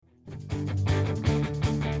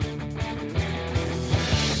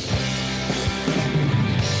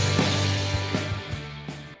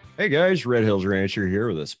Hey guys, Red Hills Rancher here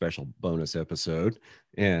with a special bonus episode.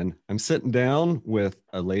 And I'm sitting down with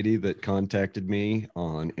a lady that contacted me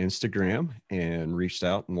on Instagram and reached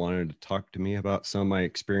out and wanted to talk to me about some of my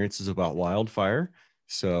experiences about wildfire.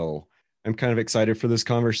 So I'm kind of excited for this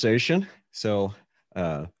conversation. So,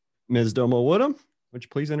 uh, Ms. Domo Woodham, would you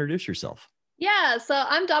please introduce yourself? Yeah, so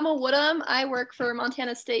I'm Dama Woodham. I work for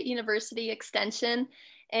Montana State University Extension,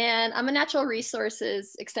 and I'm a natural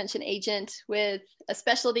resources extension agent with a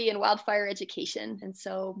specialty in wildfire education. And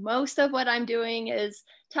so most of what I'm doing is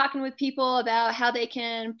talking with people about how they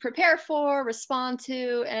can prepare for, respond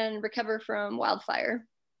to, and recover from wildfire.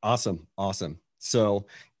 Awesome. Awesome. So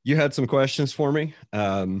you had some questions for me,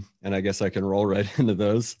 and I guess I can roll right into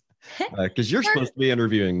those because you're Sure. supposed to be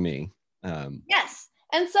interviewing me. Um, Yes.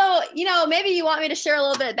 And so, maybe you want me to share a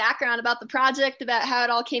little bit of background about the project, about how it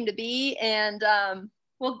all came to be, and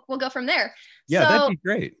we'll go from there. yeah, that'd So be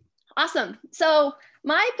great. awesome. So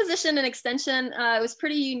my position in extension was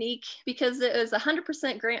pretty unique because it was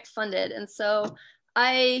 100% grant funded. And so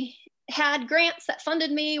I had grants that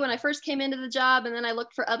funded me when I first came into the job, and then I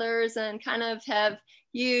looked for others and kind of have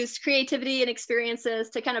used creativity and experiences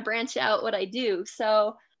to kind of branch out what I do.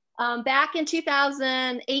 So back in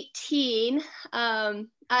 2018,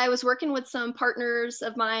 I was working with some partners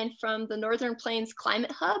of mine from the Northern Plains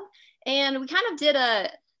Climate Hub, and we kind of did a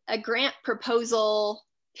grant proposal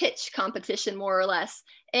pitch competition, more or less.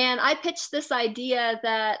 And I pitched this idea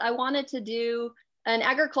that I wanted to do an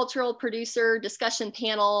agricultural producer discussion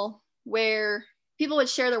panel where people would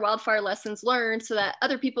share their wildfire lessons learned so that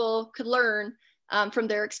other people could learn from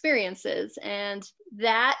their experiences. And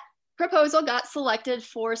that proposal got selected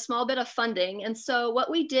for a small bit of funding. And so what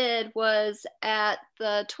we did was at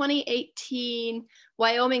the 2018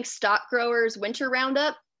 Wyoming Stock Growers Winter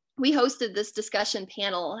Roundup, we hosted this discussion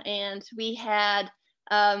panel, and we had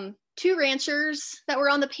two ranchers that were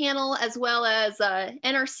on the panel, as well as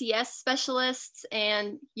NRCS specialists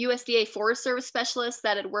and USDA Forest Service specialists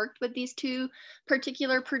that had worked with these two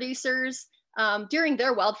particular producers during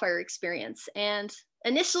their wildfire experience. And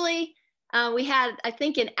initially, we had, I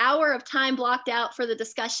think, an hour of time blocked out for the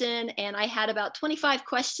discussion, and I had about 25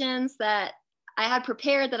 questions that I had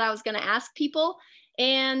prepared that I was going to ask people.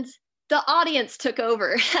 And the audience took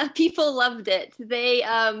over. People loved it.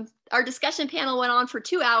 Our discussion panel went on for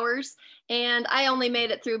 2 hours, and I only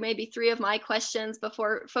made it through maybe three of my questions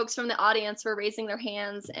before folks from the audience were raising their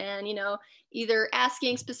hands and, either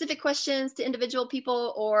asking specific questions to individual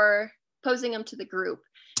people or posing them to the group.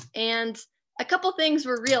 And a couple things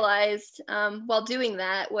were realized while doing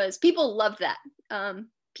that was people loved that.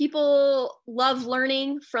 People love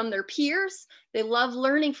learning from their peers. They love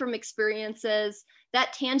learning from experiences,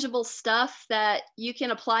 that tangible stuff that you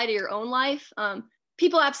can apply to your own life.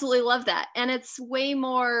 People absolutely love that. And it's way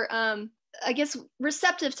more, I guess,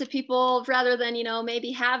 receptive to people rather than,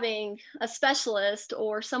 maybe having a specialist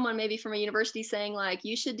or someone maybe from a university saying, like,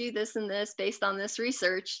 you should do this and this based on this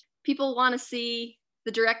research. People want to see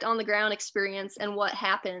the direct on the ground experience and what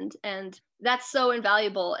happened. And that's so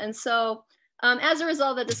invaluable. And so as a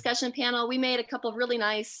result of the discussion panel, we made a couple of really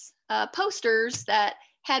nice posters that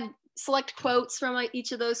had select quotes from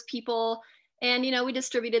each of those people. And, we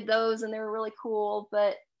distributed those and they were really cool.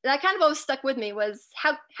 But that kind of always stuck with me was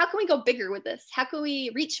how can we go bigger with this? How can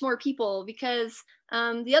we reach more people? Because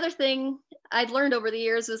the other thing I'd learned over the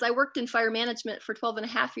years was I worked in fire management for 12 and a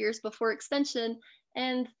half years before extension.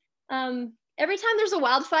 And every time there's a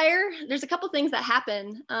wildfire, there's a couple things that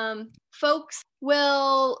happen. Folks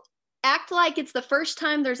will act like it's the first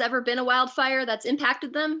time there's ever been a wildfire that's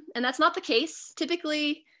impacted them. And that's not the case.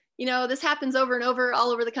 Typically, this happens over and over all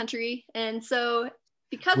over the country. And so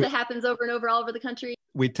because We, it happens over and over all over the country,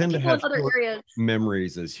 we tend to people in have other short areas.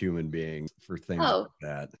 memories as human beings for things Oh, like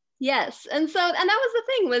that. yes. And so, and that was the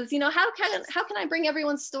thing was, how can I bring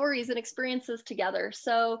everyone's stories and experiences together?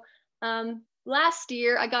 So last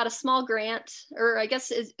year I got a small grant, or I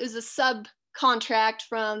guess it was a subcontract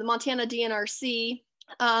from the Montana DNRC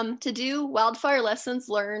to do wildfire lessons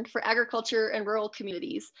learned for agriculture and rural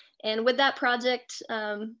communities. And with that project,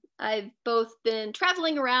 I've both been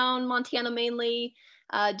traveling around Montana mainly,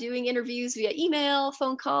 doing interviews via email,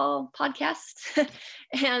 phone call, podcast,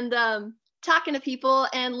 and talking to people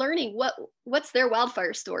and learning what's their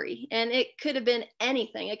wildfire story. And it could have been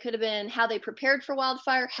anything. It could have been how they prepared for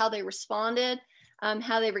wildfire, how they responded,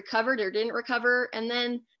 how they recovered or didn't recover, and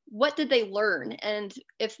then what did they learn? And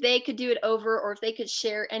if they could do it over, or if they could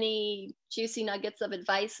share any juicy nuggets of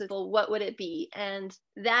advice, well, what would it be? And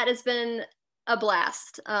that has been a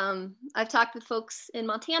blast. I've talked with folks in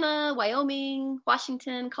Montana, Wyoming,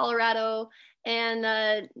 Washington, Colorado,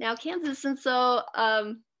 and now Kansas. And so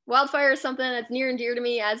wildfire is something that's near and dear to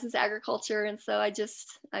me, as is agriculture. And so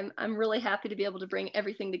I'm really happy to be able to bring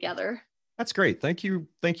everything together. That's great. Thank you.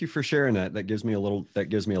 Thank you for sharing that. That gives me a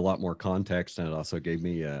lot more context, and it also gave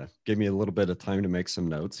me a little bit of time to make some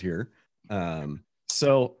notes here.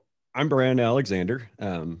 So I'm Brian Alexander.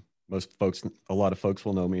 A lot of folks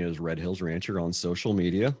will know me as Red Hills Rancher on social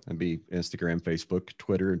media. I'd be Instagram, Facebook,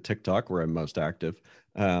 Twitter, and TikTok, where I'm most active.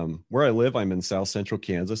 Where I live, I'm in South Central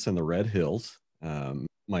Kansas in the Red Hills.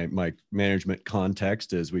 My management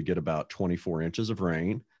context is we get about 24 inches of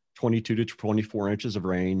rain, 22 to 24 inches of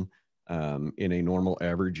rain in a normal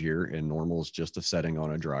average year, and normal is just a setting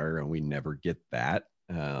on a dryer, and we never get that.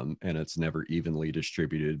 And it's never evenly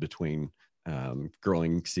distributed between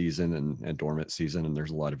growing season and dormant season. And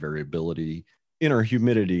there's a lot of variability in our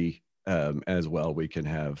humidity as well. We can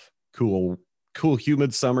have cool,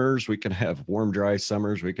 humid summers. We can have warm, dry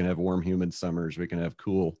summers. We can have warm, humid summers. We can have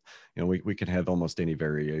cool, we can have almost any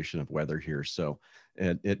variation of weather here. So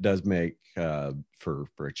it does make for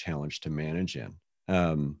a challenge to manage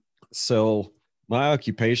in. So my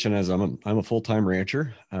occupation is I'm a full-time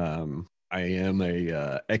rancher. I am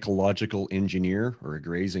a ecological engineer or a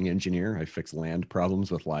grazing engineer. I fix land problems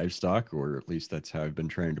with livestock, or at least that's how I've been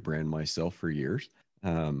trying to brand myself for years.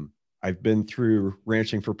 I've been through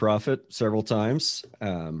ranching for profit several times.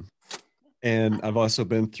 And I've also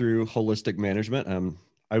been through holistic management.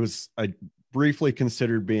 I briefly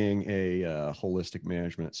considered being a holistic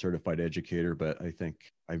management certified educator, but I think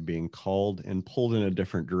I'm being called and pulled in a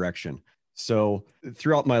different direction. So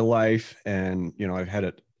throughout my life, and I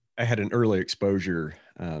had an early exposure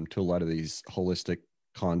to a lot of these holistic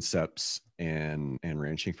concepts and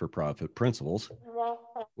ranching for profit principles.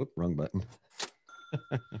 Whoop, wrong button.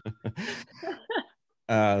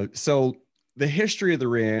 So the history of the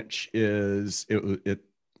ranch is it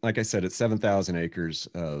like I said, it's 7,000 acres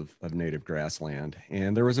of native grassland,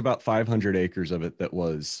 and there was about 500 acres of it that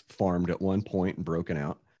was farmed at one point and broken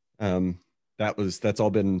out. That's all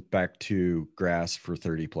been back to grass for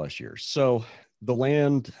 30 plus years. So the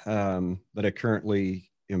land that I currently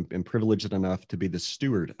am privileged enough to be the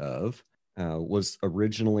steward of was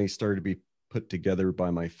originally started to be put together by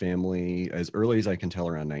my family as early as I can tell,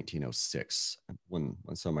 around 1906, when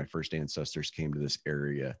some of my first ancestors came to this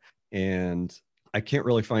area. And I can't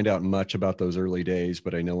really find out much about those early days,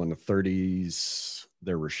 but I know in the 30s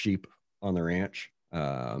there were sheep on the ranch,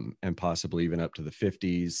 and possibly even up to the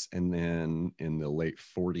 50s. And then in the late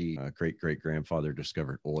 40s, great grandfather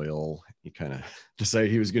discovered oil. He kind of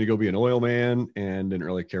decided he was going to go be an oil man and didn't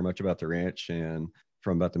really care much about the ranch. And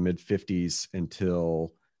from about the mid 50s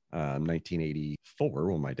until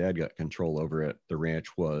 1984, when my dad got control over it, the ranch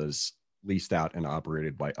was leased out and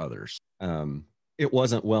operated by others. It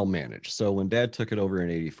wasn't well managed. So when Dad took it over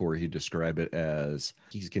in 84, he described it as,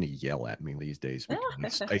 he's going to yell at me these days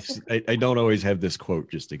because I don't always have this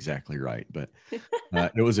quote just exactly right, but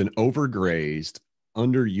it was an overgrazed,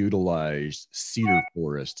 underutilized cedar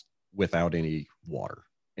forest without any water.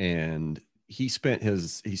 And he spent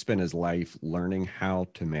his life learning how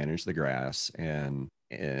to manage the grass, and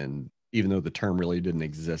even though the term really didn't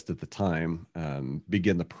exist at the time,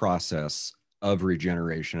 begin the process of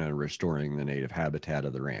regeneration and restoring the native habitat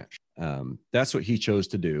of the ranch. That's what he chose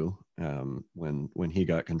to do when he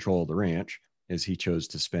got control of the ranch. Is he chose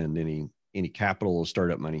to spend any capital or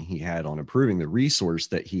startup money he had on improving the resource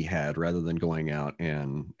that he had, rather than going out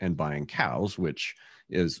and buying cows, which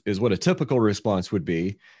is what a typical response would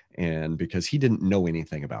be. And because he didn't know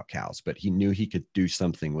anything about cows, but he knew he could do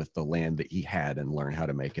something with the land that he had and learn how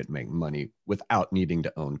to make money without needing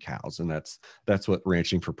to own cows. And that's what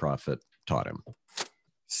ranching for profit taught him.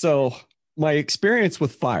 So my experience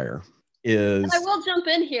with fire is, I will jump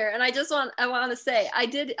in here, and I want to say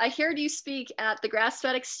I heard you speak at the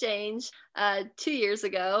Grass-Fed Exchange 2 years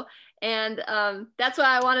ago, and that's why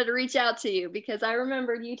I wanted to reach out to you, because I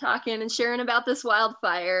remembered you talking and sharing about this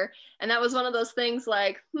wildfire, and that was one of those things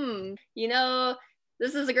like,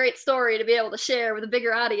 this is a great story to be able to share with a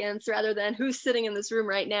bigger audience rather than who's sitting in this room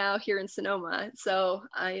right now here in Sonoma. So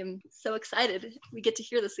I am so excited we get to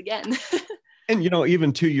hear this again. And,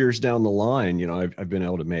 even 2 years down the line, I've been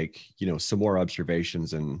able to make, some more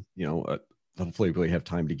observations, and, hopefully we have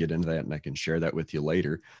time to get into that and I can share that with you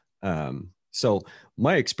later. So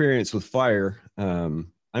my experience with fire,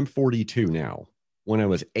 I'm 42 now. When I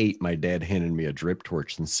was 8, my dad handed me a drip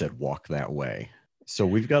torch and said, walk that way. So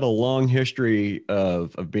we've got a long history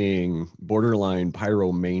of being borderline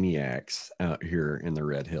pyromaniacs out here in the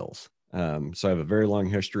Red Hills. So I have a very long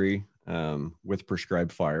history with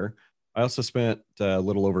prescribed fire. I also spent a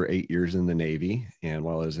little over 8 years in the Navy. And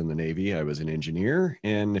while I was in the Navy, I was an engineer.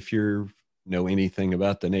 And if you're know anything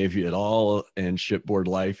about the Navy at all and shipboard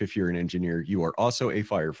life, if you're an engineer, you are also a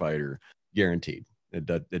firefighter, guaranteed.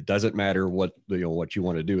 It doesn't matter what what you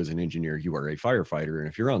want to do as an engineer. You are a firefighter, and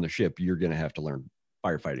if you're on the ship, you're going to have to learn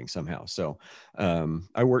firefighting somehow. So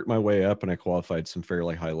I worked my way up, and I qualified some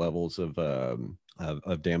fairly high levels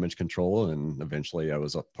of damage control, and eventually I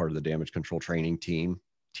was a part of the damage control training team,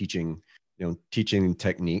 teaching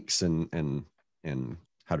techniques and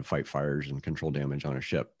how to fight fires and control damage on a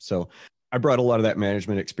ship. So I brought a lot of that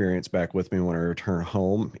management experience back with me when I returned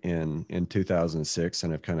home in 2006,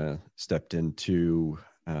 and I've kind of stepped into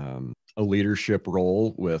a leadership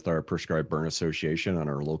role with our Prescribed Burn Association on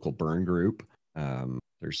our local burn group.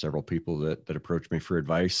 There's several people that approach me for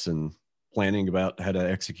advice and planning about how to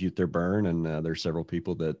execute their burn, and there's several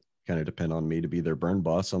people that kind of depend on me to be their burn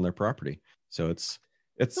boss on their property. So it's.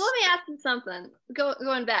 So let me ask you something.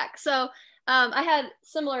 Going back, so I had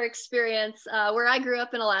similar experience where I grew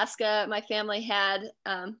up in Alaska. My family had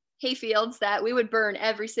hay fields that we would burn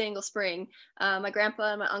every single spring. My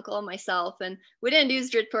grandpa and my uncle and myself, and we didn't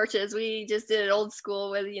use drip torches. We just did it old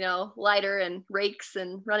school with lighter and rakes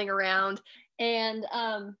and running around. And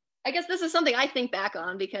I guess this is something I think back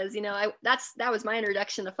on because that was my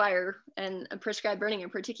introduction to fire and prescribed burning in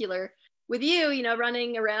particular. With you,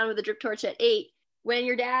 running around with a drip torch at 8, when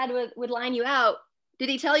your dad would line you out, did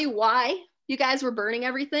he tell you why you guys were burning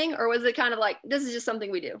everything, or was it kind of like, this is just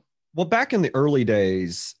something we do? Well, back in the early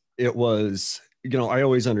days, it was, I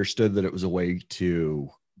always understood that it was a way to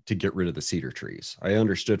get rid of the cedar trees. I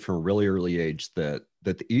understood from a really early age that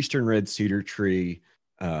the eastern red cedar tree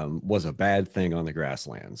was a bad thing on the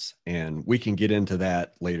grasslands. And we can get into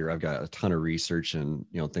that later. I've got a ton of research and,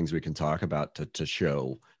 things we can talk about to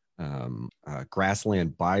show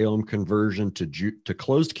grassland biome conversion to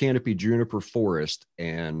closed canopy juniper forest.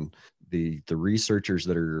 And the researchers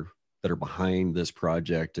that are behind this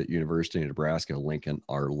project at University of Nebraska Lincoln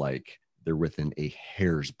they're within a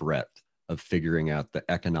hair's breadth of figuring out the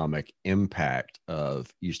economic impact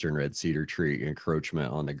of eastern red cedar tree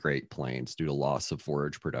encroachment on the Great Plains due to loss of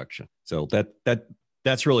forage production. So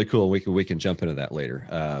that's really cool. We can jump into that later.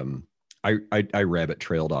 I rabbit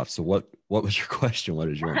trailed off. So what was your question? What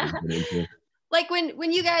did you want to get into? Like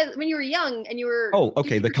when you were young and you were. Oh,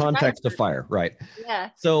 okay. The context of fire. Right. Yeah.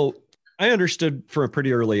 So I understood from a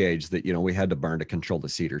pretty early age that, we had to burn to control the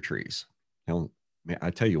cedar trees.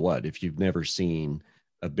 I tell you what, if you've never seen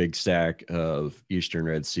a big stack of eastern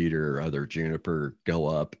red cedar or other juniper go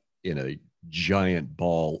up in a giant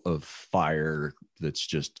ball of fire that's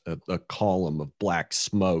just a column of black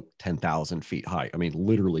smoke 10,000 feet high. I mean,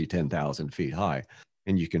 literally 10,000 feet high.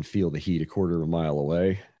 And you can feel the heat a quarter of a mile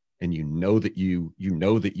away. And you know that you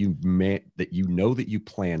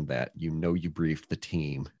planned that, you briefed the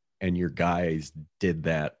team and your guys did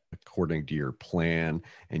that according to your plan.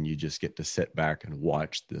 And you just get to sit back and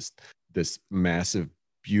watch this massive,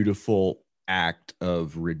 beautiful act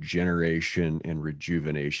of regeneration and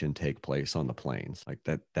rejuvenation take place on the plains. Like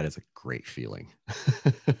that is a great feeling.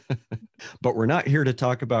 But we're not here to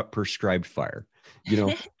talk about prescribed fire.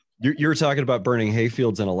 You're talking about burning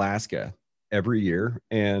hayfields in Alaska every year,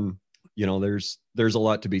 and there's a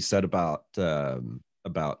lot to be said about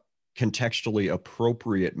contextually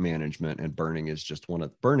appropriate management, and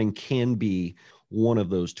burning can be one of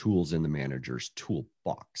those tools in the manager's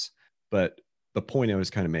toolbox. But the point I was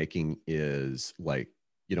kind of making is when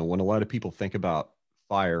a lot of people think about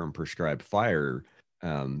fire and prescribed fire,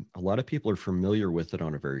 a lot of people are familiar with it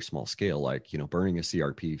on a very small scale, like, burning a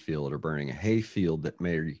CRP field or burning a hay field that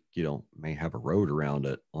may have a road around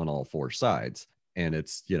it on all 4 sides. And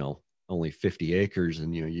it's, only 50 acres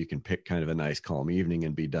and, you can pick kind of a nice calm evening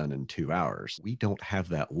and be done in 2 hours. We don't have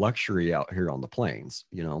that luxury out here on the plains.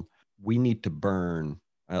 We need to burn.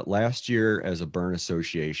 Last year, as a burn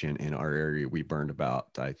association in our area, we burned about,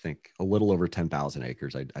 I think, a little over 10,000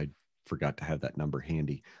 acres. I forgot to have that number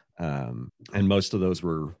handy. And most of those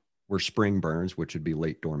were spring burns, which would be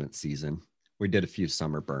late dormant season. We did a few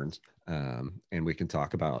summer burns, and we can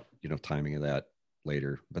talk about, timing of that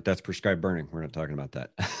later, but that's prescribed burning. We're not talking about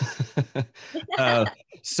that.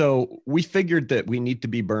 So we figured that we need to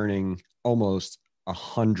be burning almost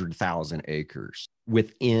 100,000 acres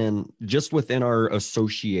within our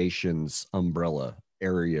association's umbrella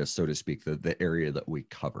area, so to speak, the area that we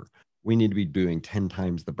cover. We need to be doing 10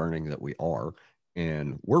 times the burning that we are.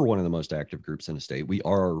 And we're one of the most active groups in the state. We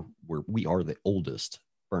are the oldest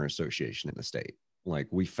burn association in the state. Like,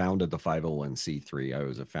 we founded the 501c3. I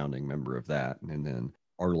was a founding member of that. And then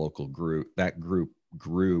our local group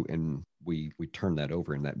grew, and we turned that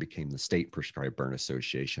over, and that became the State Prescribed Burn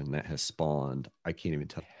Association. That has spawned, I can't even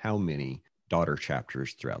tell how many daughter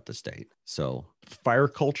chapters throughout the state. So fire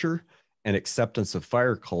culture and acceptance of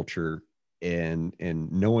fire culture, and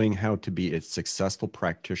knowing how to be a successful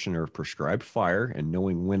practitioner of prescribed fire and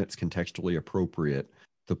knowing when it's contextually appropriate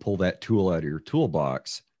to pull that tool out of your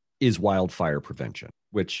toolbox is wildfire prevention,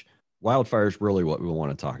 which wildfire is really what we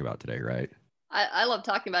want to talk about today, right? I love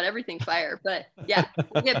talking about everything fire, but yeah,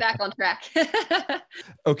 we'll get back on track.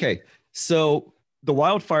 Okay. So the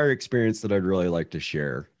wildfire experience that I'd really like to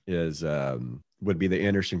share is would be the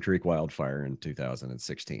Anderson Creek wildfire in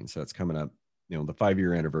 2016. So it's coming up, the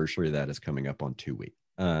 5-year anniversary of that is coming up on 2 weeks.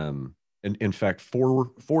 In fact,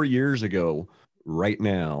 four years ago, right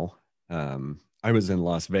now, I was in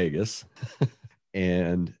Las Vegas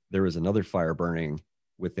and there was another fire burning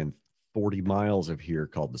within 40 miles of here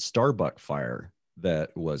called the Starbuck Fire that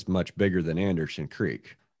was much bigger than Anderson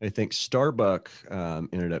Creek. I think Starbuck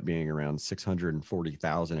ended up being around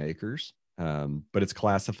 640,000 acres, but it's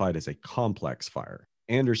classified as a complex fire.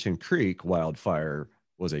 Anderson Creek wildfire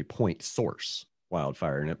was a point source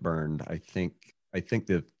wildfire, and it burned, I think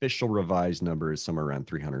the official revised number is somewhere around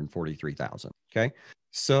 343,000. Okay.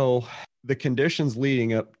 So the conditions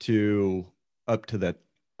leading up to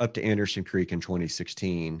Anderson Creek in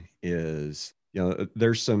 2016 is,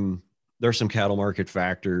 there's some cattle market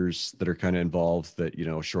factors that are kind of involved that,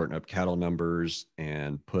 shorten up cattle numbers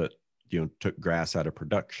and took grass out of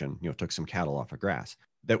production, took some cattle off of grass.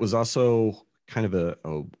 That was also kind of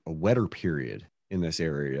a wetter period in this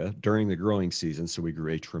area during the growing season. So we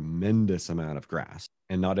grew a tremendous amount of grass,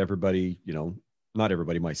 and not everybody,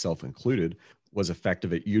 myself included, was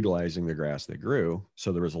effective at utilizing the grass they grew.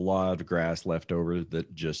 So there was a lot of grass left over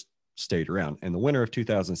that just stayed around. And the winter of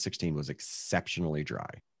 2016 was exceptionally dry,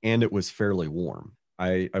 and it was fairly warm.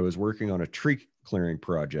 I was working on a tree clearing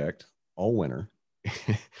project all winter,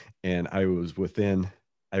 and I was within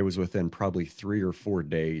probably 3 or 4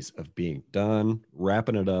 days of being done,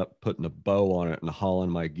 wrapping it up, putting a bow on it, and hauling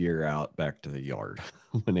my gear out back to the yard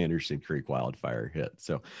when Anderson Creek wildfire hit.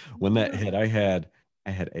 So when that hit, I had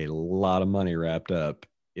a lot of money wrapped up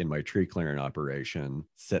in my tree clearing operation,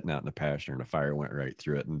 sitting out in the pasture, and the fire went right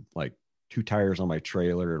through it. And like 2 tires on my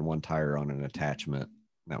trailer and 1 tire on an attachment.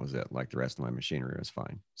 That was it. Like the rest of my machinery was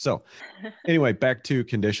fine. So anyway, back to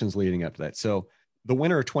conditions leading up to that. So the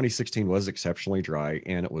winter of 2016 was exceptionally dry,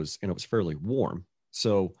 and it was fairly warm.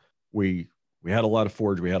 So we had a lot of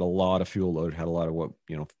forage. We had a lot of fuel load, had a lot of what,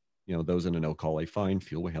 those in the know call a fine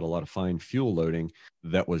fuel. We had a lot of fine fuel loading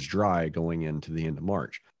that was dry going into the end of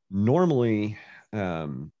March. Normally,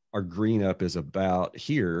 our green up is about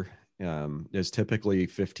here, is typically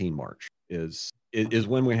 15 March is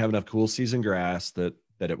when we have enough cool season grass that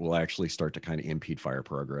it will actually start to kind of impede fire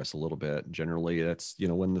progress a little bit. Generally, that's,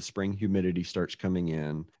 when the spring humidity starts coming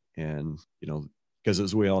in, and, because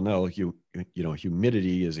as we all know,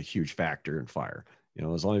 humidity is a huge factor in fire.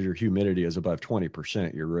 As long as your humidity is above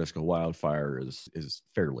 20%, your risk of wildfire is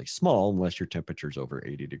fairly small, unless your temperature is over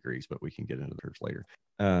 80 degrees, but we can get into those later.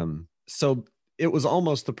 So it was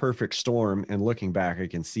almost the perfect storm. And looking back, I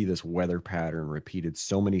can see this weather pattern repeated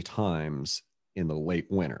so many times in the late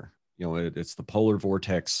winter. It's the polar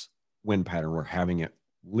vortex wind pattern. We're having it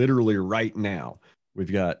literally right now.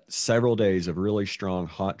 We've got several days of really strong,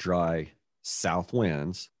 hot, dry south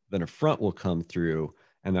winds. Then a front will come through,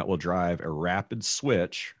 and that will drive a rapid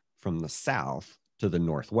switch from the south to the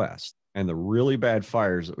northwest. And the really bad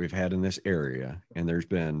fires that we've had in this area, and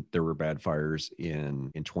there were bad fires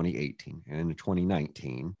in 2018 and in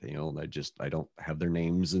 2019. I don't have their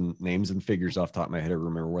names and figures off the top of my head. I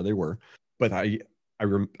remember where they were, but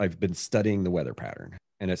I've been studying the weather pattern,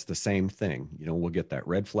 and it's the same thing. We'll get that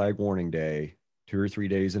red flag warning day 2 or 3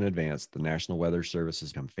 days in advance. The National Weather Service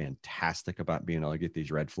has become fantastic about being able to get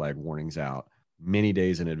these red flag warnings out many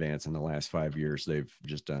days in advance. In the last 5 years, they've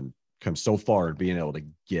just come so far in being able to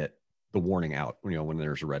get the warning out, when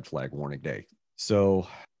there's a red flag warning day. So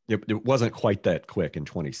it wasn't quite that quick in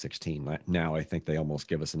 2016. Now I think they almost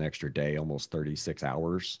give us an extra day, almost 36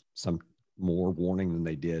 hours, some more warning than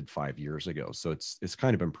they did 5 years ago. So it's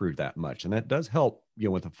kind of improved that much. And that does help,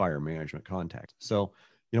 with the fire management context. So,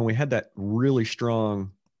 we had that really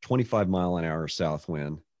strong 25-mile-an-hour south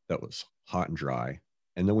wind that was hot and dry.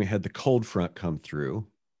 And then we had the cold front come through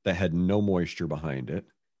that had no moisture behind it,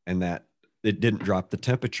 and that it didn't drop the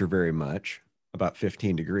temperature very much, about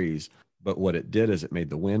 15 degrees. But what it did is it made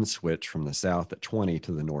the wind switch from the south at 20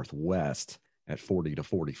 to the northwest at 40 to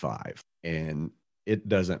 45. And it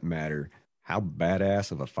doesn't matter how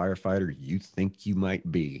badass of a firefighter you think you might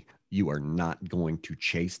be, you are not going to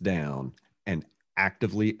chase down and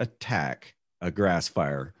actively attack a grass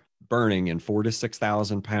fire burning in 4,000 to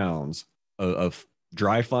 6,000 pounds of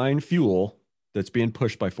dry fine fuel that's being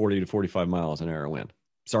pushed by 40 to 45 miles an hour wind.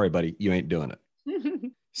 Sorry, buddy, you ain't doing it.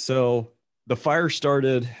 So the fire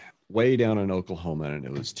started way down in Oklahoma, and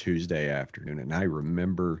it was Tuesday afternoon. And I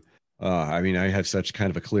remember, I mean, I have such kind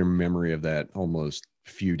of a clear memory of that almost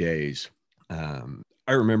few days.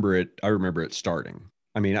 I remember it. I remember it starting.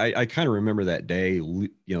 I mean, I kind of remember that day,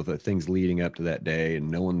 the things leading up to that day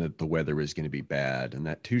and knowing that the weather was going to be bad. And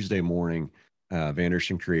that Tuesday morning,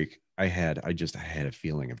 Vanderson Creek, I had a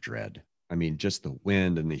feeling of dread. I mean, just the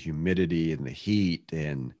wind and the humidity and the heat.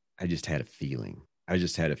 And I just had a feeling.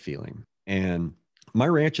 And my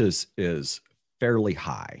ranch is fairly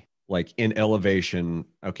high, like in elevation.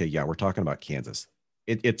 Okay, yeah, we're talking about Kansas.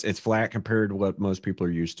 It's flat compared to what most people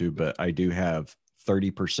are used to, but I do have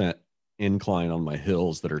 30% incline on my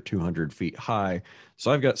hills that are 200 feet high.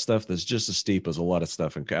 So I've got stuff that's just as steep as a lot of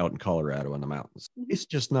stuff out in Colorado in the mountains. It's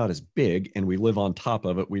just not as big, and we live on top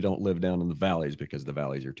of it. We don't live down in the valleys because the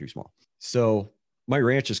valleys are too small. So my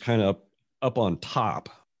ranch is kind of up on top,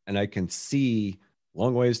 and I can see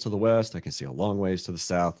long ways to the west. I can see a long ways to the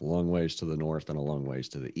south, a long ways to the north, and a long ways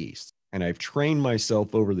to the east. And I've trained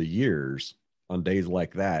myself over the years on days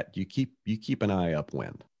like that. You keep an eye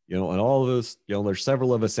upwind. And all of us, there's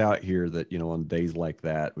several of us out here that, on days like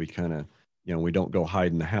that, we kind of, we don't go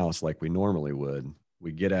hide in the house like we normally would.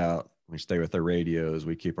 We get out, we stay with our radios,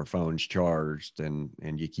 we keep our phones charged, and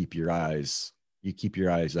you keep your eyes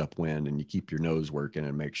upwind, and you keep your nose working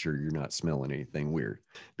and make sure you're not smelling anything weird.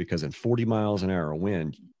 Because in 40 miles an hour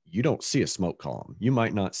wind, you don't see a smoke column. You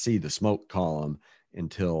might not see the smoke column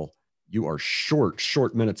until you are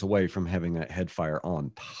short minutes away from having that head fire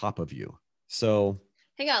on top of you. So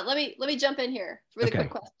hang on, let me jump in here with a quick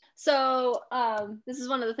question. So this is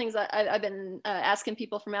one of the things I've been asking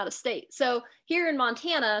people from out of state. So here in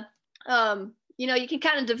Montana, you can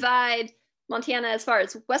kind of divide Montana as far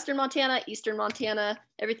as Western Montana, Eastern Montana.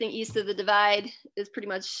 Everything east of the divide is pretty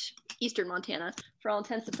much Eastern Montana for all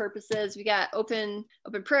intents and purposes. We got open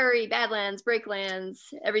prairie, badlands, breaklands,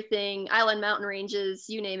 everything, island mountain ranges,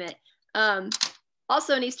 you name it.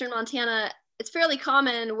 Also in Eastern Montana, it's fairly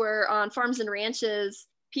common where on farms and ranches,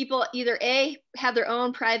 people either have their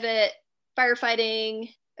own private firefighting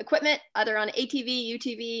equipment, either on ATV,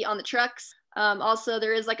 UTV, on the trucks. Also,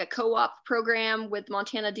 there is like a co-op program with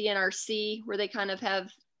Montana DNRC where they kind of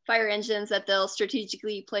have fire engines that they'll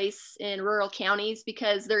strategically place in rural counties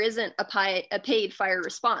because there isn't a paid fire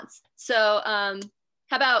response. So how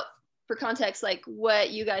about, for context, like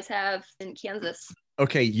what you guys have in Kansas?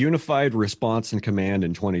 Okay, unified response and command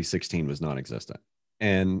in 2016 was non-existent.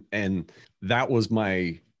 And that was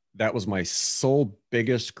my sole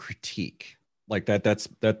biggest critique. Like that's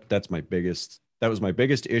my biggest, that was my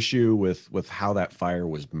biggest issue with how that fire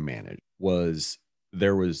was managed. Was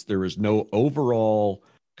there was no overall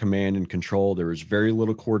command and control. There was very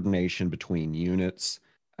little coordination between units.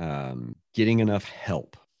 Getting enough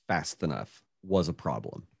help fast enough was a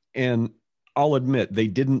problem. And I'll admit they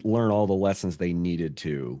didn't learn all the lessons they needed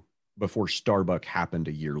to before Starbuck happened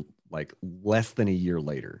less than a year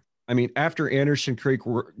later. I mean, after Anderson Creek,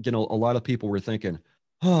 a lot of people were thinking,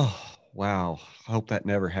 oh, wow, I hope that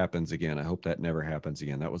never happens again.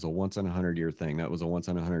 That was a once in 100-year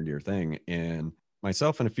thing. And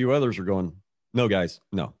myself and a few others are going, no, guys,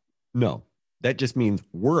 no. That just means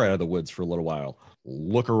we're out of the woods for a little while.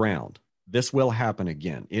 Look around. This will happen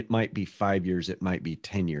again. It might be 5 years, it might be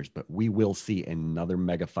 10 years, but we will see another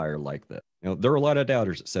mega fire like this. There were a lot of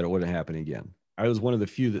doubters that said it wouldn't happen again. I was one of the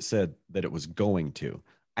few that said that it was going to.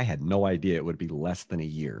 I had no idea it would be less than a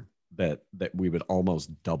year that we would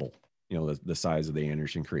almost double, the size of the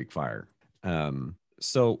Anderson Creek fire.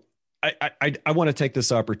 So I want to take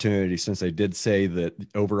this opportunity, since I did say that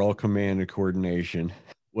overall command and coordination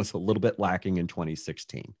was a little bit lacking in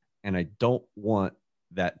 2016. And I don't want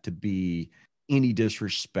that to be any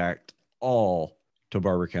disrespect all to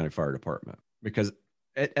Barber County Fire Department, because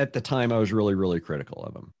at the time I was really, really critical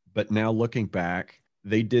of them. But now looking back,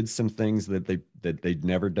 they did some things that they'd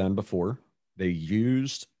never done before. They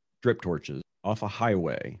used drip torches off a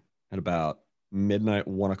highway at about midnight,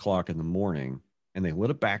 1 o'clock in the morning, and they lit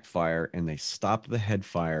a backfire and they stopped the head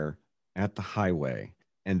fire at the highway,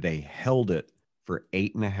 and they held it for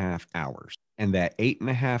 8.5 hours. And that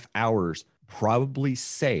 8.5 hours probably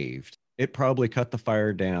cut the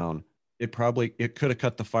fire down. It could have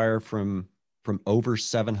cut the fire from over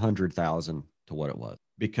 700,000 to what it was,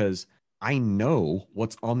 because I know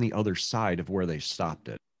what's on the other side of where they stopped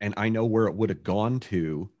it. And I know where it would have gone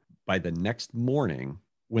to by the next morning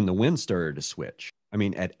when the wind started to switch. I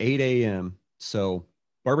mean, at 8 a.m. So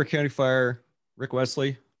Barber County Fire, Rick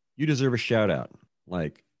Wesley, you deserve a shout out.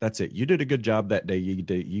 Like, that's it. You did a good job that day.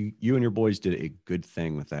 You and your boys did a good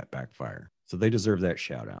thing with that backfire. So they deserve that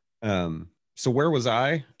shout out. So where was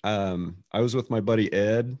I? I was with my buddy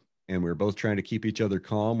Ed and we were both trying to keep each other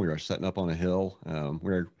calm. We were setting up on a hill.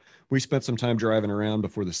 We spent some time driving around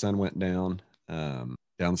before the sun went down,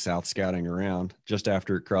 down south, scouting around just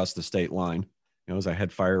after it crossed the state line. As I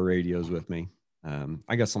had fire radios with me.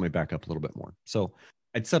 I guess let me back up a little bit more. So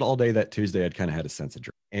I'd said all day that Tuesday, I'd kind of had a sense of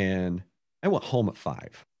dread, and I went home at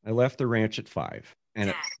 5. I left the ranch at 5, and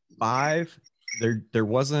at 5, there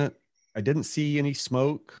wasn't, I didn't see any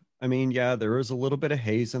smoke. I mean, yeah, there was a little bit of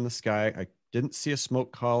haze in the sky. I didn't see a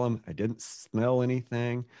smoke column. I didn't smell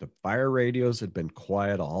anything. The fire radios had been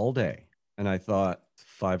quiet all day. And I thought,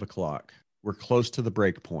 5 o'clock, we're close to the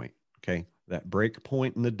break point. Okay. That break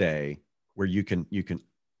point in the day where you can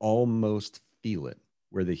almost feel it,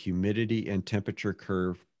 where the humidity and temperature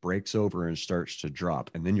curve breaks over and starts to drop.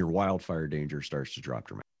 And then your wildfire danger starts to drop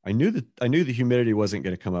dramatically. I knew the humidity wasn't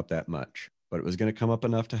going to come up that much, but it was going to come up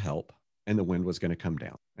enough to help, and the wind was going to come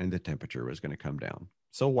down, and the temperature was going to come down.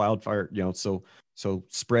 So wildfire, so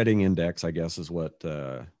spreading index, I guess, is what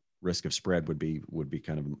risk of spread would be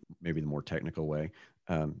kind of maybe the more technical way.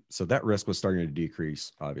 So that risk was starting to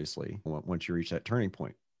decrease, obviously, once you reach that turning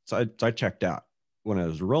point. So I checked out. When I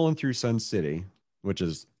was rolling through Sun City, which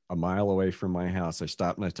is a mile away from my house, I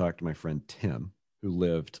stopped and I talked to my friend Tim, who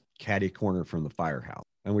lived catty corner from the firehouse.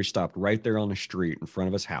 And we stopped right there on the street in front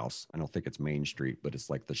of his house. I don't think it's Main Street, but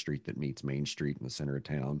it's like the street that meets Main Street in the center of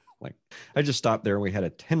town. Like, I just stopped there and we had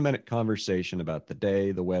a 10-minute conversation about the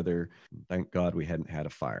day, the weather. Thank God we hadn't had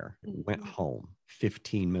a fire. Went home.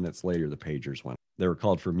 15 minutes later, the pagers went. They were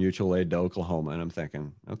called for mutual aid to Oklahoma. And I'm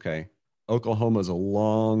thinking, okay, Oklahoma's a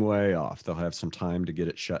long way off. They'll have some time to get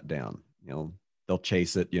it shut down. They'll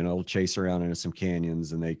chase it, chase around into some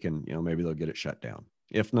canyons, and they can, maybe they'll get it shut down.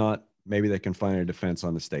 If not, maybe they can find a defense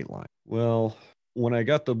on the state line. Well, when I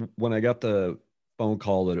got the phone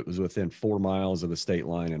call that it was within 4 miles of the state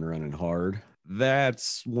line and running hard,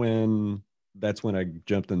 that's when I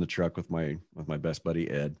jumped in the truck with my best buddy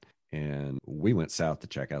Ed, and we went south to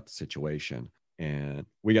check out the situation. And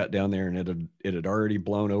we got down there, and it had already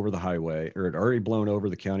blown over the highway, or it already blown over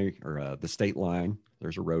the county or the state line.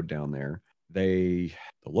 There's a road down there. The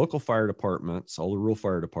local fire departments, all the rural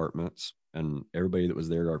fire departments, and everybody that was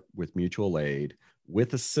there with mutual aid,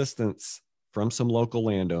 with assistance from some local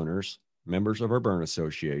landowners, members of our burn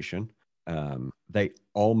association, they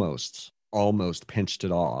almost pinched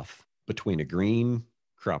it off between a green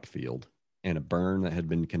crop field and a burn that had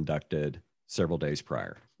been conducted several days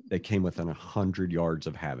prior. They came within 100 yards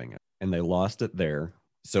of having it, and they lost it there.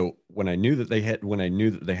 So when I knew that they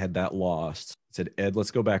had that lost, I said, Ed,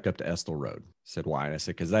 let's go back up to Estill Road. I said, why? I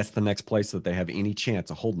said, because that's the next place that they have any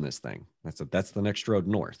chance of holding this thing. I said, that's the next road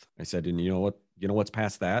north. I said, and you know what's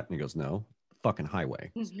past that? And he goes, no, fucking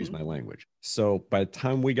highway. Excuse my language. So by the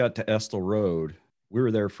time we got to Estill Road, we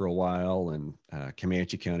were there for a while, and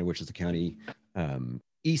Comanche County, which is the county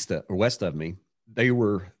west of me, they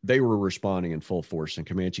were responding in full force. And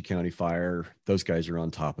Comanche County Fire, those guys are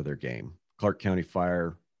on top of their game. Clark County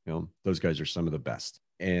Fire, those guys are some of the best.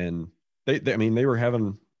 And they were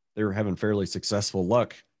having fairly successful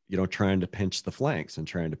luck, trying to pinch the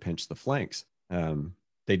flanks.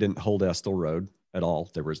 They didn't hold Estill Road at all.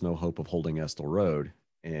 There was no hope of holding Estill Road.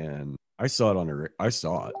 And I saw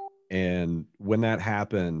it. And when that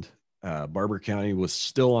happened, Barber County was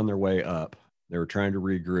still on their way up. They were trying to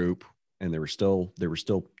regroup, and they were still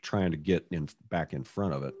trying to get back in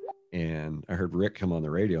front of it. And I heard Rick come on the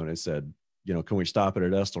radio, and I said, can we stop it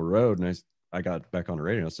at Estill Road? And I got back on the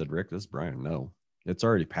radio and I said, Rick, this is Brian. No, it's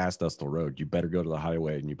already past Estill Road. You better go to the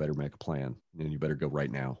highway, and you better make a plan, and you better go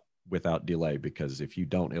right now without delay, because if you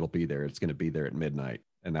don't, it'll be there. It's going to be there at midnight.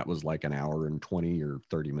 And that was like an hour and 20 or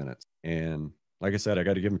 30 minutes. And like I said, I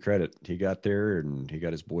got to give him credit. He got there, and he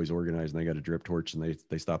got his boys organized, and they got a drip torch, and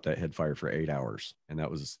they stopped that head fire for 8 hours. And that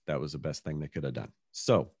was the best thing they could have done.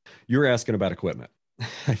 So you were asking about equipment,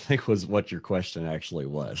 I think was what your question actually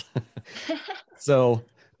was. So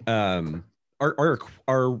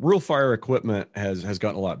our rural fire equipment has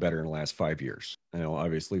gotten a lot better in the last 5 years.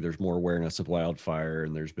 Obviously there's more awareness of wildfire,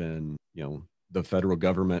 and there's been, the federal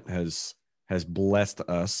government has blessed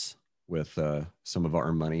us with some of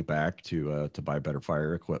our money back to buy better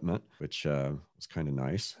fire equipment, which was kind of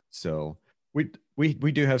nice. So we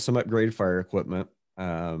do have some upgraded fire equipment.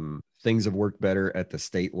 Things have worked better at the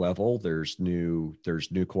state level. There's new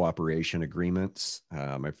cooperation agreements.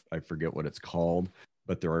 I forget what it's called,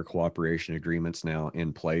 but there are cooperation agreements now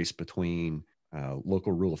in place between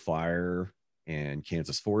local rural fire and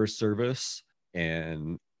Kansas Forest Service,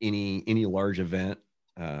 and any large event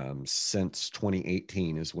since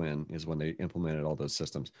 2018 is when they implemented all those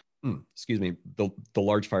systems. Excuse me. The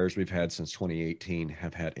large fires we've had since 2018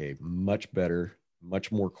 have had a much better,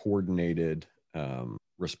 much more coordinated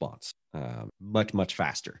response, much, much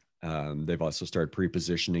faster. They've also started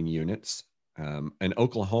pre-positioning units. And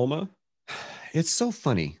Oklahoma, it's so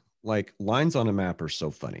funny. Like lines on a map are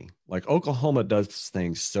so funny. Like Oklahoma does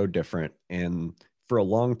things so different. And for a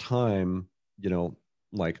long time,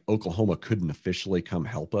 like Oklahoma couldn't officially come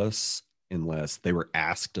help us unless they were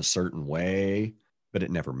asked a certain way, but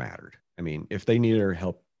it never mattered. I mean, if they needed our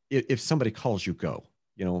help, if somebody calls you, go,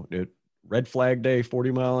 red flag day,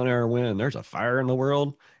 40-mile-an-hour wind, there's a fire in the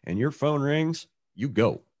world and your phone rings, you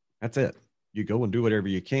go. That's it. You go and do whatever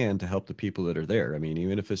you can to help the people that are there. I mean,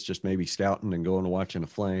 even if it's just maybe scouting and going and watching a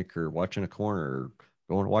flank or watching a corner or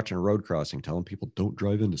going and watching a road crossing, telling people don't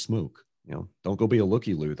drive into smoke. Don't go be a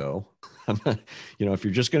looky-loo though. If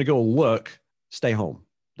you're just going to go look, stay home.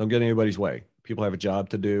 Don't get in anybody's way. People have a job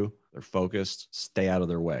to do. They're focused. Stay out of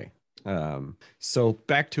their way. So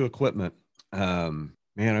back to equipment. Man,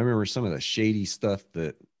 I remember some of the shady stuff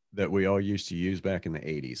that we all used to use back in the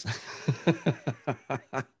 80s.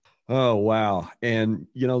 Oh, wow. And,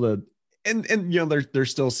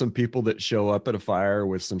 there's still some people that show up at a fire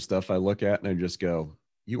with some stuff I look at and I just go,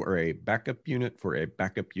 you are a backup unit for a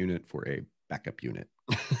backup unit for a backup unit.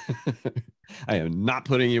 I am not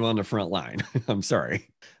putting you on the front line. I'm sorry.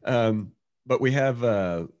 But we have,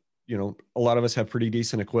 a lot of us have pretty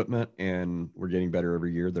decent equipment and we're getting better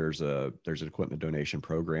every year. There's an equipment donation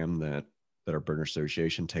program that our burner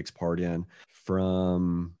association takes part in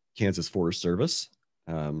from Kansas Forest Service.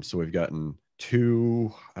 So we've gotten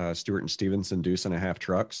 2 Stewart and Stevenson Deuce and a half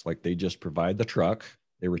trucks. Like they just provide the truck.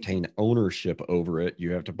 They retain ownership over it.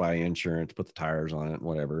 You have to buy insurance, put the tires on it and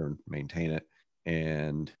whatever, and maintain it.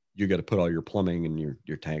 And you got to put all your plumbing and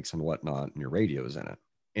your tanks and whatnot and your radios in it.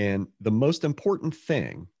 And the most important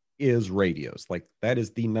thing is radios. Like that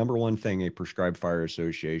is the number one thing a prescribed fire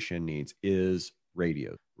association needs is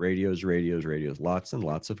radios. Radios, lots and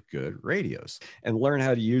lots of good radios, and learn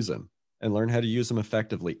how to use them. And learn how to use them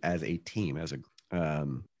effectively as a team,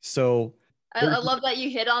 so. I love that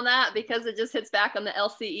you hit on that because it just hits back on the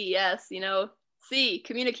LCES,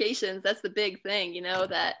 communications, that's the big thing,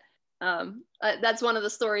 that that's one of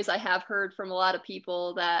the stories I have heard from a lot of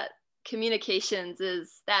people, that communications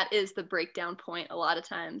is the breakdown point a lot of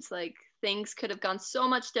times. Like things could have gone so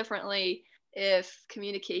much differently if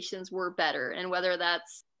communications were better, and whether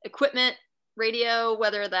that's equipment, radio,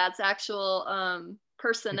 whether that's actual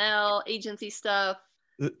personnel, agency stuff.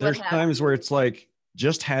 There's times where it's like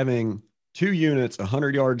just having 2 units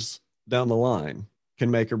 100 yards down the line can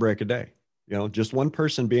make or break a day. Just one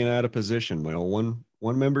person being out of position, one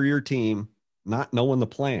member of your team not knowing the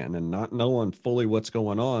plan and not knowing fully what's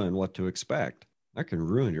going on and what to expect, that can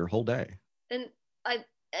ruin your whole day. And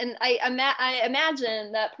I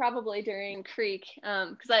imagine that probably during Creek,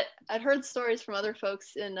 because I'd heard stories from other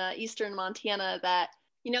folks in eastern Montana that,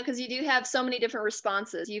 because you do have so many different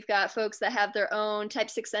responses. You've got folks that have their own Type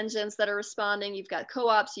 6 engines that are responding. You've got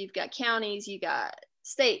co-ops, you've got counties, you got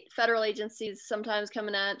state, federal agencies sometimes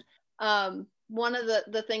coming at. One of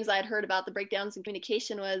the things I had heard about the breakdowns in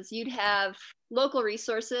communication was you'd have local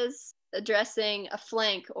resources addressing a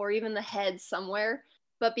flank or even the head somewhere,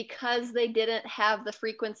 but because they didn't have the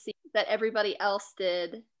frequency that everybody else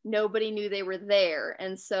did, nobody knew they were there.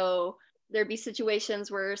 And so there'd be situations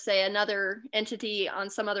where, say, another entity on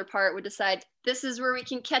some other part would decide, this is where we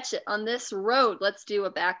can catch it on this road, let's do a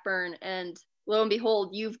backburn. And lo and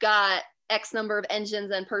behold, you've got X number of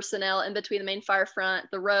engines and personnel in between the main fire front,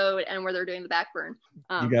 the road, and where they're doing the backburn.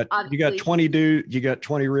 You got 20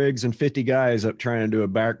 rigs and 50 guys up trying to do a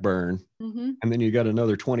backburn. Mm-hmm. And then you got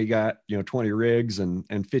another 20 rigs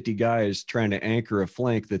and 50 guys trying to anchor a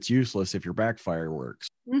flank that's useless if your backfire works.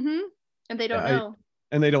 Mm-hmm. And they don't know.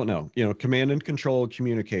 And they don't know, command and control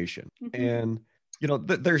communication. Mm-hmm. And,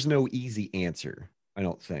 there's no easy answer, I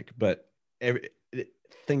don't think, but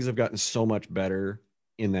things have gotten so much better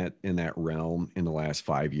in that realm in the last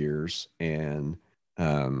 5 years. And,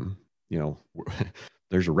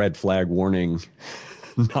 there's a red flag warning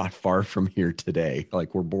not far from here today.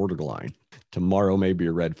 Like we're borderline. Tomorrow may be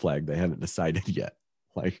a red flag. They haven't decided yet.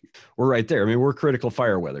 Like we're right there. I mean, we're critical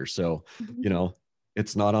fire weather. So,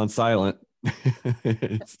 it's not on silent.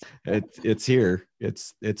 it's here.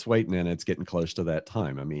 It's waiting, and it's getting close to that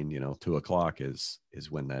time. I mean, 2:00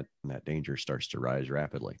 is when that danger starts to rise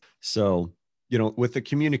rapidly. So, with the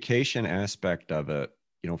communication aspect of it,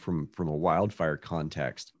 from a wildfire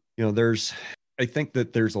context, I think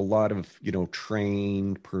that there's a lot of,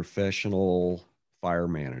 trained professional fire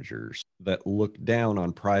managers that look down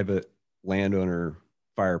on private landowner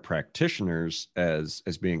fire practitioners as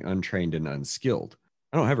being untrained and unskilled.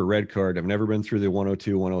 I don't have a red card. I've never been through the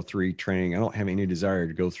 102, 103 training. I don't have any desire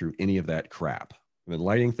to go through any of that crap. I've been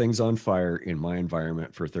lighting things on fire in my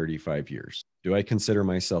environment for 35 years. Do I consider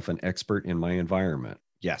myself an expert in my environment?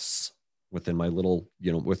 Yes. Within my little,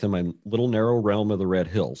 within my little narrow realm of the Red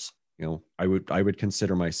Hills, I would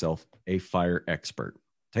consider myself a fire expert.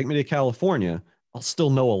 Take me to California, I'll still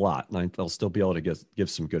know a lot and I'll still be able to give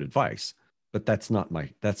some good advice. But that's not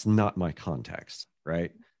my context,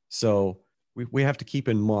 right? So we have to keep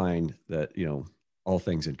in mind that, all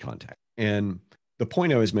things in context. And the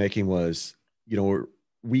point I was making was,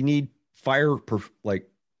 we need like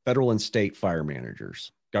federal and state fire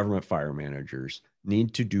managers, government fire managers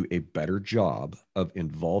need to do a better job of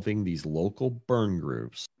involving these local burn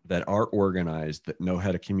groups that are organized, that know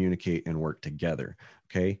how to communicate and work together.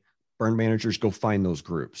 Okay. Burn managers, go find those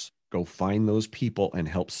groups, go find those people and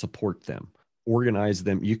help support them, organize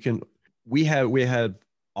them. We had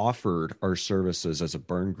offered our services as a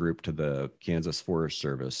burn group to the Kansas Forest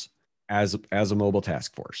Service as a mobile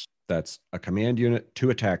task force. That's a command unit,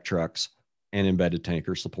 2 attack trucks, and embedded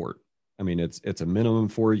tanker support. I mean, it's a minimum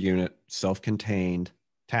 4 unit, self-contained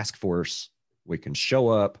task force. We can show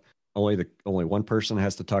up. Only one person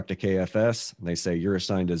has to talk to KFS. And they say, you're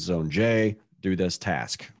assigned to Zone J. Do this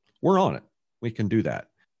task. We're on it. We can do that.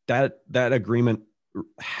 That agreement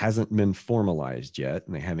hasn't been formalized yet,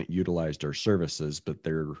 and they haven't utilized our services. But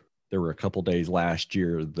there were a couple days last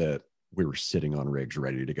year that we were sitting on rigs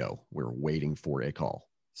ready to go. We were waiting for a call.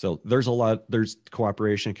 So there's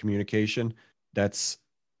cooperation, communication.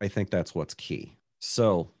 I think that's what's key.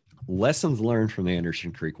 So lessons learned from the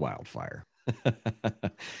Anderson Creek wildfire.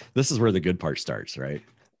 This is where the good part starts, right?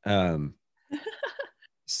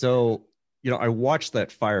 So, I watched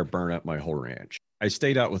that fire burn up my whole ranch. I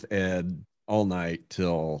stayed out with Ed all night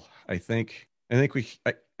till I think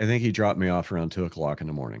he dropped me off around 2:00 in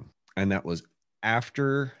the morning. And that was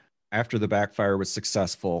after the backfire was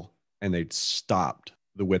successful and they'd stopped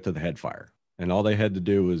the width of the head fire. And all they had to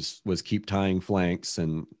do was keep tying flanks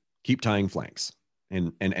and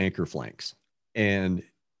anchor flanks. And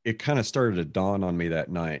it kind of started to dawn on me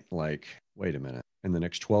that night, like, wait a minute, in the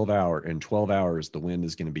next 12 hours, the wind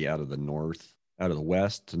is going to be out of the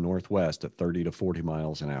west to northwest at 30 to 40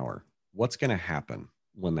 miles an hour. What's going to happen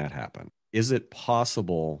when that happens? Is it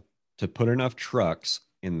possible to put enough trucks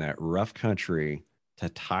in that rough country to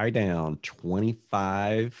tie down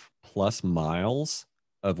 25 plus miles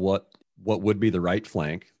of what would be the right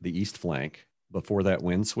flank, the east flank, before that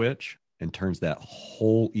wind switch and turns that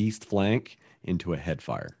whole east flank into a head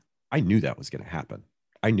fire? I knew that was going to happen.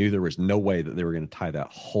 I knew there was no way that they were going to tie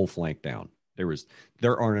that whole flank down.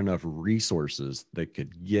 There aren't enough resources that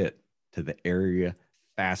could get to the area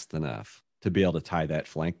fast enough to be able to tie that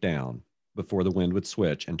flank down before the wind would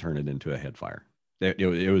switch and turn it into a head fire.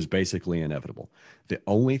 It was basically inevitable. The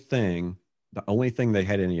only thing they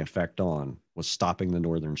had any effect on was stopping the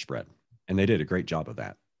northern spread. And they did a great job of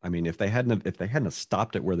that. I mean, if they hadn't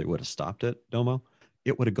stopped it where they would have stopped it, Domo,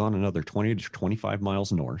 it would have gone another 20 to 25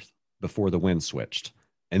 miles north before the wind switched.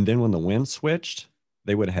 And then when the wind switched,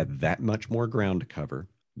 they would have had that much more ground to cover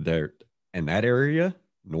there. And that area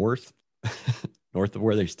north, north of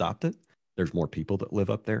where they stopped it, there's more people that live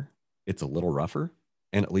up there. It's a little rougher,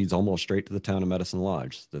 and it leads almost straight to the town of Medicine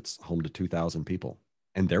Lodge that's home to 2,000 people.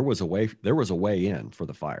 And there was a way in for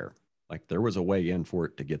the fire. Like, there was a way in for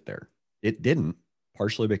it to get there. It didn't,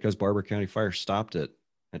 partially because Barber County Fire stopped it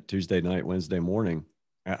at Tuesday night, Wednesday morning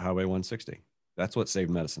at Highway 160. That's what saved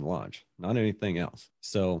Medicine Lodge, not anything else.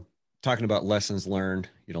 So talking about lessons learned,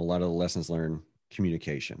 a lot of the lessons learned,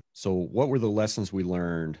 communication. So what were the lessons we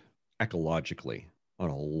learned ecologically on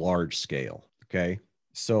a large scale? Okay.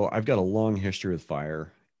 So I've got a long history with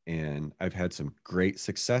fire, and I've had some great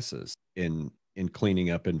successes in cleaning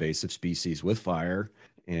up invasive species with fire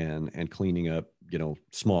and cleaning up,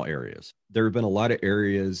 small areas. There have been a lot of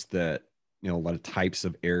areas that, a lot of types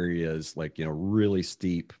of areas, like, really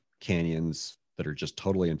steep canyons that are just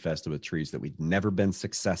totally infested with trees that we've never been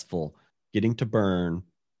successful getting to burn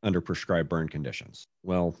under prescribed burn conditions.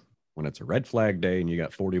 Well, when it's a red flag day and you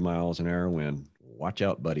got 40 miles an hour wind, watch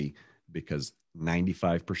out, buddy, because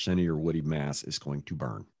 95% of your woody mass is going to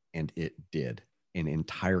burn. And it did. And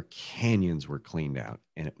entire canyons were cleaned out,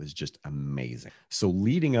 and it was just amazing. So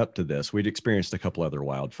leading up to this, we'd experienced a couple other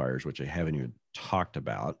wildfires, which I haven't even talked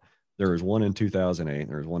about. There was one in 2008, and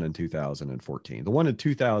there was one in 2014. The one in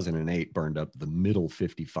 2008 burned up the middle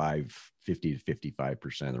 50 to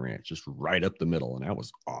 55% of the ranch, just right up the middle. And that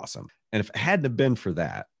was awesome. And if it hadn't have been for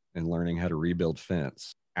that and learning how to rebuild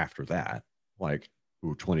fence after that,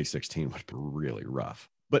 2016 would be really rough.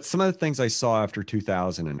 But some of the things I saw after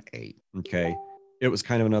 2008, okay, it was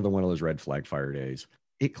kind of another one of those red flag fire days.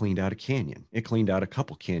 It cleaned out a canyon. It cleaned out a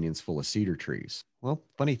couple canyons full of cedar trees. Well,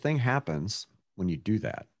 funny thing happens. when you do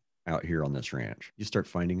that out here on this ranch? You start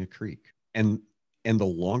finding a creek. And the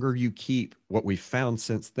longer you keep, what we found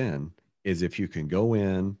since then is if you can go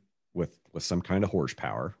in with some kind of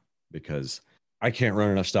horsepower, because I can't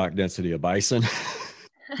run enough stock density of bison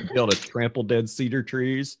to be able to trample dead cedar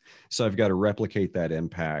trees. So I've got to replicate that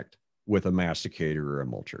impact with a masticator or a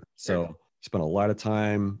mulcher. So spent a lot of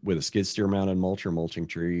time with a skid steer mounted mulcher mulching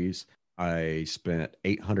trees. I spent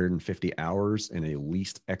 850 hours in a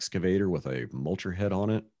leased excavator with a mulcher head on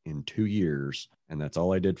it in 2 years. And that's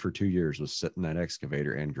all I did for 2 years was sit in that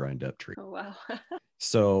excavator and grind up trees. Oh, wow.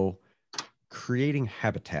 So creating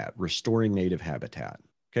habitat, restoring native habitat.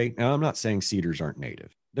 Okay. Now I'm not saying cedars aren't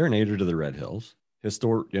native. They're native to the Red Hills.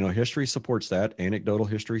 History supports that. Anecdotal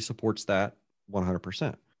history supports that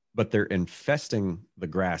 100%. But they're infesting the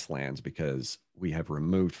grasslands because we have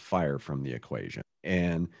removed fire from the equation.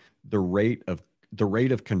 And the rate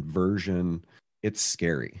of conversion, it's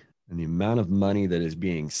scary. And the amount of money that is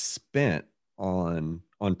being spent on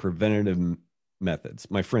preventative methods.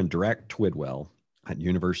 My friend Dirac Twidwell at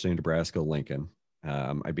University of Nebraska Lincoln,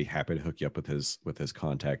 I'd be happy to hook you up with his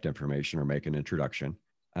contact information or make an introduction.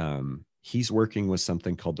 He's working with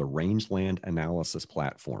something called the Rangeland Analysis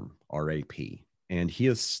Platform, RAP, and he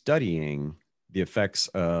is studying the effects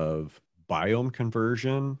of biome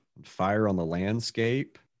conversion, fire on the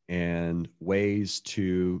landscape, and ways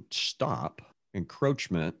to stop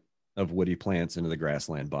encroachment of woody plants into the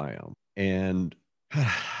grassland biome. And I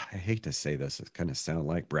hate to say this, it kind of sounds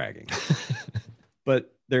like bragging,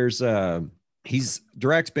 but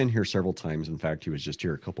Dirac's been here several times. In fact, he was just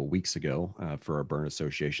here a couple of weeks ago for our Burn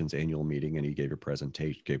Association's annual meeting, and he gave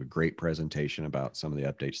a great presentation about some of the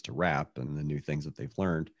updates to RAP and the new things that they've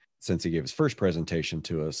learned since he gave his first presentation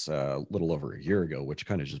to us a little over a year ago, which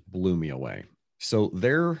kind of just blew me away. So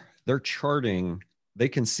they're charting, they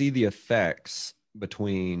can see the effects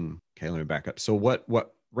between, okay, let me back up. So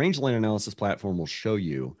what Rangeland Analysis Platform will show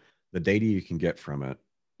you, the data you can get from it,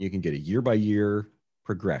 you can get a year by year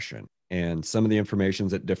progression. And some of the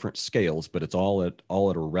information's at different scales, but it's all at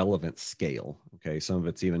a relevant scale. Okay. Some of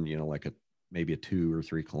it's even, like maybe a 2 or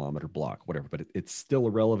 3 kilometer block, whatever, but it's still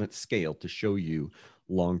a relevant scale to show you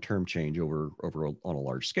long-term change over on a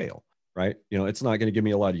large scale, right? It's not going to give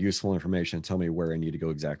me a lot of useful information and tell me where I need to go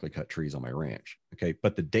exactly cut trees on my ranch. Okay.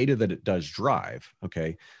 But the data that it does drive,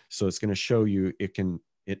 okay. So it's going to show you,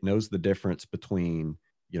 it knows the difference between,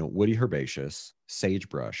 woody herbaceous,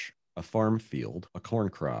 sagebrush, a farm field, a corn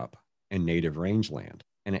crop, and native rangeland.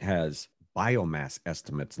 And it has biomass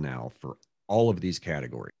estimates now for all of these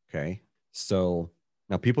categories. Okay. So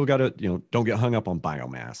now people got to, don't get hung up on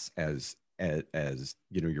biomass as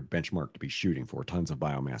your benchmark to be shooting for, tons of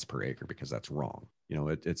biomass per acre, because that's wrong.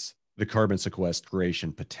 It's the carbon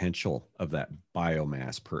sequestration potential of that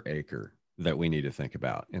biomass per acre that we need to think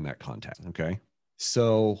about in that context. Okay.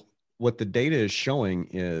 So what the data is showing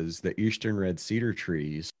is the eastern red cedar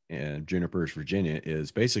trees and junipers, Virginia,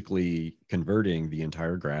 is basically converting the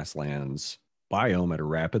entire grasslands biome at a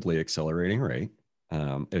rapidly accelerating rate.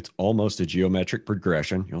 It's almost a geometric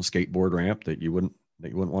progression, skateboard ramp that you wouldn't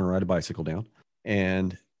want to ride a bicycle down.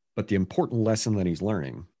 But the important lesson that he's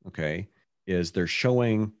learning, okay, is they're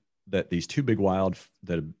showing that these two big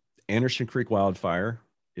the Anderson Creek wildfire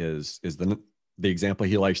is the example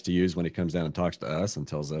he likes to use when he comes down and talks to us and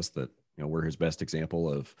tells us that, we're his best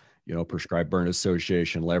example of, prescribed burn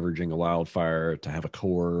association, leveraging a wildfire to have a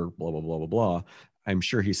core, blah, blah, blah, blah, blah. I'm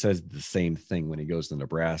sure he says the same thing when he goes to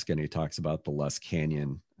Nebraska and he talks about the Lusk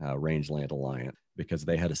Canyon Rangeland Alliance, because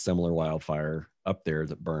they had a similar wildfire up there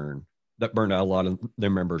that burned out a lot of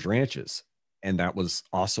their members' ranches. And that was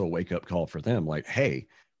also a wake-up call for them. Like, hey,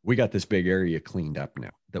 we got this big area cleaned up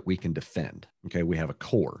now that we can defend. Okay, we have a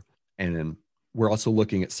core. And then we're also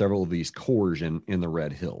looking at several of these cores in the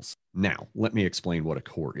Red Hills. Now, let me explain what a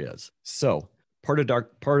core is. So part of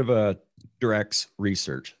Dirac's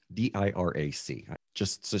research, DIRAC,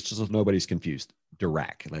 just so nobody's confused,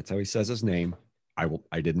 Dirac, that's how he says his name.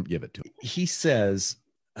 I didn't give it to him. He says,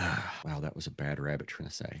 wow, that was a bad rabbit trying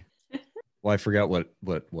to say. Well, I forgot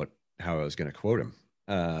how I was going to quote him.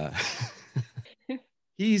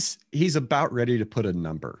 He's about ready to put a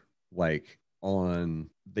number like on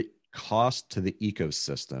the cost to the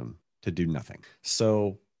ecosystem to do nothing.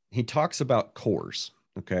 So he talks about cores.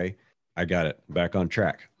 Okay. I got it back on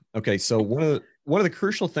track. Okay. So one of the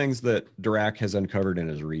crucial things that Dirac has uncovered in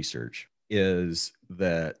his research is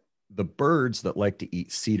that the birds that like to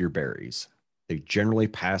eat cedar berries, they generally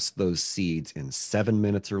pass those seeds in 7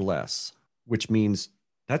 minutes or less, which means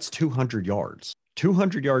that's 200 yards.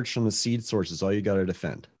 200 yards from the seed source is all you got to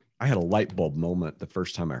defend. I had a light bulb moment the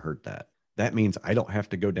first time I heard that. That means I don't have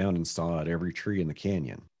to go down and saw out every tree in the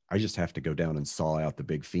canyon. I just have to go down and saw out the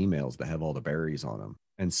big females that have all the berries on them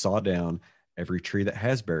and saw down every tree that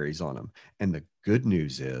has berries on them. And the good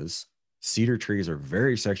news is cedar trees are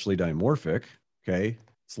very sexually dimorphic. Okay.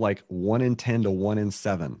 It's like 1 in 10 to 1 in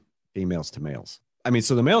 7 females to males. I mean,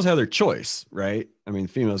 so the males have their choice, right? I mean,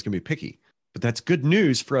 females can be picky, but that's good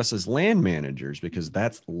news for us as land managers because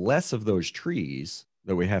that's less of those trees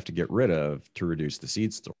that we have to get rid of to reduce the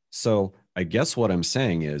seed store. So I guess what I'm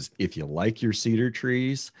saying is if you like your cedar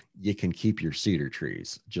trees, you can keep your cedar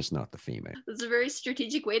trees, just not the female. That's a very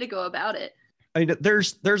strategic way to go about it. I mean,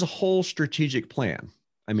 there's a whole strategic plan.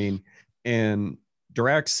 I mean, and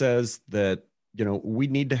Dirac says that, we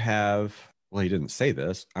need to have, well, he didn't say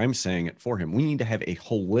this, I'm saying it for him. We need to have a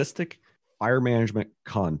holistic fire management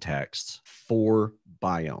context for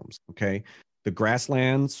biomes. Okay. The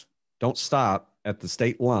grasslands don't stop at the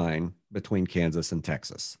state line between Kansas and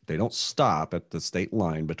Texas. They don't stop at the state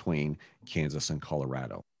line between Kansas and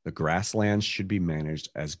Colorado. The grasslands should be managed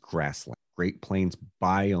as grassland. Great Plains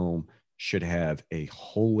biome should have a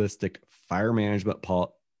holistic fire management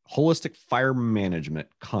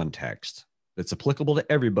context that's applicable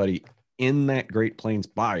to everybody in that Great Plains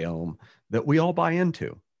biome that we all buy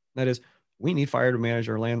into. That is, we need fire to manage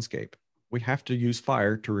our landscape. We have to use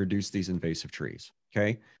fire to reduce these invasive trees.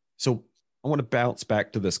 Okay. So I want to bounce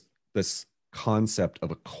back to this concept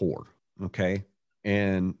of a core. Okay.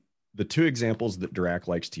 And the two examples that Dirac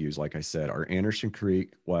likes to use, like I said, are Anderson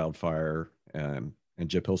Creek Wildfire and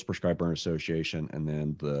Jip Hills Prescribed Burn Association, and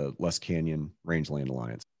then the Les Canyon Rangeland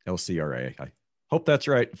Alliance, LCRA. I hope that's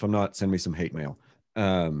right. If I'm not, send me some hate mail.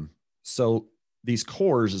 So these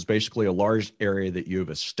cores is basically a large area that you've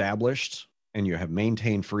established and you have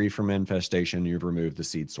maintained free from infestation. You've removed the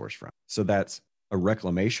seed source from. So that's a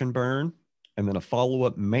reclamation burn and then a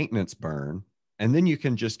follow-up maintenance burn. And then you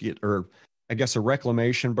can just get, or I guess a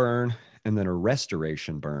reclamation burn and then a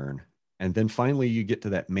restoration burn. And then finally you get to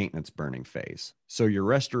that maintenance burning phase. So your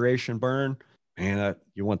restoration burn, and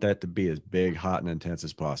you want that to be as big, hot, and intense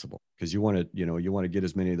as possible because you want to get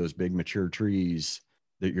as many of those big mature trees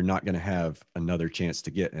that you're not going to have another chance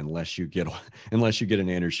to get unless you get an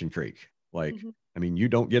Anderson Creek. Like, I mean, you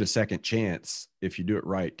don't get a second chance if you do it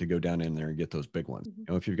right to go down in there and get those big ones.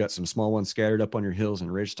 If you've got some small ones scattered up on your hills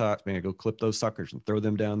and ridge tops, man, go clip those suckers and throw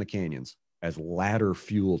them down the canyons as ladder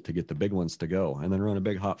fuel to get the big ones to go, and then run a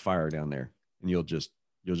big hot fire down there, and you'll just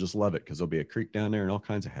love it because there'll be a creek down there and all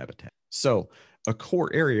kinds of habitat. So a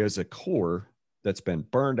core area is a core that's been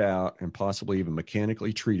burned out and possibly even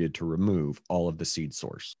mechanically treated to remove all of the seed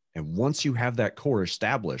source. And once you have that core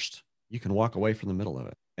established, you can walk away from the middle of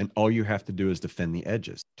it. And all you have to do is defend the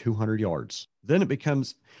edges, 200 yards. Then it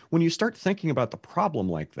becomes, when you start thinking about the problem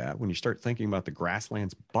like that, when you start thinking about the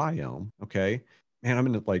grasslands biome, okay, man,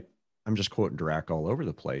 I'm just quoting Dirac all over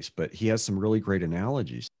the place, but he has some really great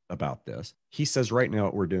analogies about this. He says right now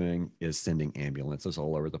what we're doing is sending ambulances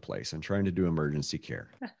all over the place and trying to do emergency care.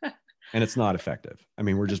 And it's not effective. I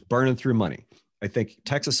mean, we're just burning through money. I think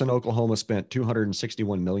Texas and Oklahoma spent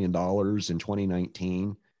 $261 million in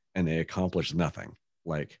 2019 and they accomplished nothing.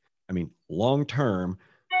 Like, I mean, long term,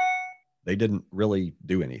 they didn't really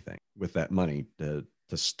do anything with that money to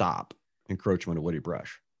stop encroachment of woody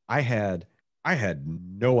brush. I had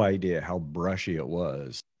no idea how brushy it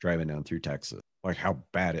was driving down through Texas, like how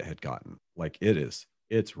bad it had gotten. Like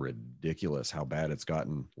it's ridiculous how bad it's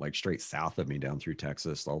gotten, like straight south of me down through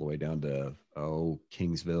Texas, all the way down to,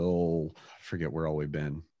 Kingsville. I forget where all we've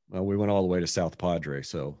been. Well, we went all the way to South Padre.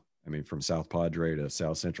 So, I mean, from South Padre to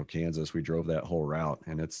South Central Kansas, we drove that whole route.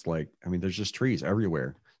 And it's like, I mean, there's just trees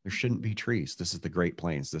everywhere. There shouldn't be trees. This is the Great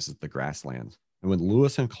Plains. This is the grasslands. And when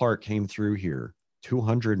Lewis and Clark came through here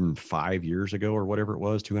 205 years ago or whatever it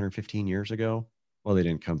was, 215 years ago, well, they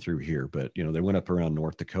didn't come through here, but, they went up around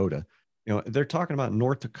North Dakota. They're talking about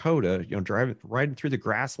North Dakota, riding through the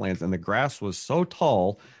grasslands, and the grass was so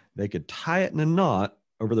tall, they could tie it in a knot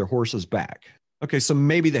over their horse's back. Okay, so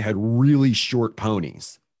maybe they had really short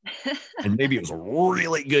ponies. And maybe it was a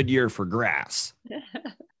really good year for grass.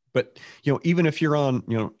 But, even if you're on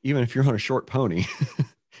a short pony,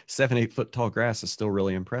 7-8 foot tall grass is still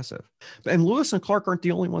really impressive. And Lewis and Clark aren't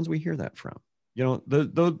the only ones we hear that from.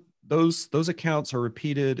 Those accounts are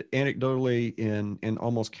repeated anecdotally in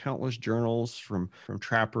almost countless journals from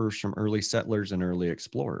trappers, from early settlers and early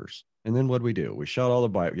explorers. And then what we do? We shot all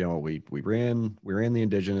the we ran the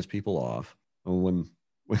indigenous people off. When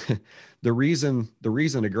the reason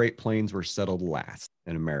the Great Plains were settled last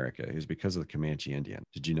in America is because of the Comanche Indian.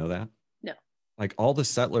 Did you know that? No. Like all the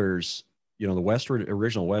settlers, the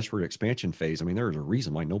original westward expansion phase. I mean, there was a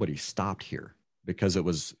reason why nobody stopped here, because it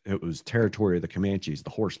was territory of the Comanches, the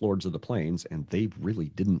horse lords of the plains, and they really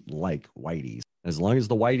didn't like whiteys. As long as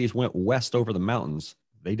the Whiteys went west over the mountains,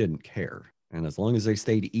 they didn't care. And as long as they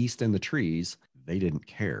stayed east in the trees, they didn't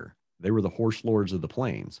care. They were the horse lords of the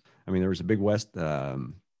plains. I mean, there was a big west.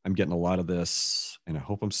 I'm getting a lot of this, and I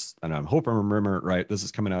hope I'm remembering it right. This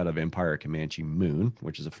is coming out of Empire Comanche Moon,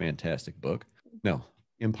 which is a fantastic book. No,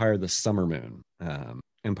 Empire the Summer Moon.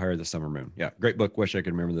 Empire the Summer Moon. Yeah, great book. Wish I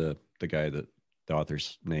could remember the guy that the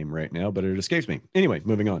author's name right now, but it escapes me. Anyway,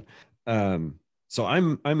 moving on. So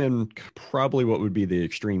I'm in probably what would be the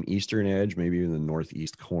extreme eastern edge, maybe even the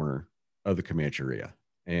northeast corner of the Comancheria,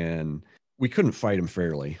 and we couldn't fight him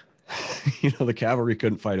fairly. The cavalry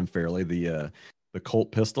couldn't fight him fairly. The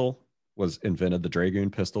Colt pistol was invented. The Dragoon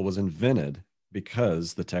pistol was invented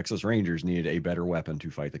because the Texas Rangers needed a better weapon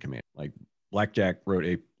to fight the Comanche. Like Blackjack wrote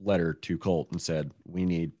a letter to Colt and said, "We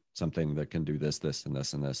need something that can do this, this, and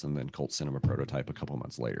this, and this," and then Colt sent him a prototype a couple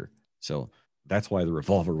months later. So that's why the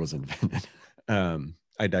revolver was invented.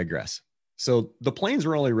 I digress. So the plains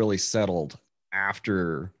were only really settled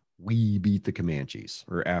after we beat the Comanches,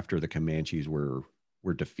 or after the Comanches were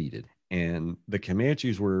defeated. And the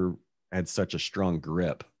Comanches had such a strong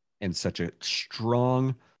grip and such a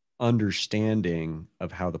strong understanding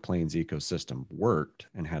of how the plains ecosystem worked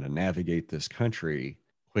and how to navigate this country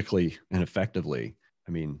quickly and effectively.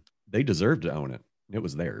 I mean, they deserved to own it. It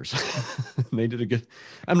was theirs. They did a good.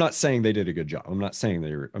 I'm not saying they did a good job. I'm not saying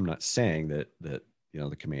that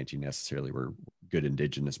the Comanche necessarily were good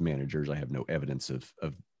indigenous managers. I have no evidence of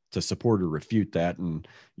to support or refute that. And,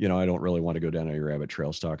 I don't really want to go down any rabbit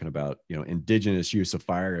trails talking about, indigenous use of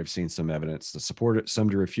fire. I've seen some evidence to support it, some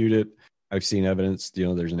to refute it. I've seen evidence,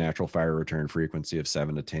 there's a natural fire return frequency of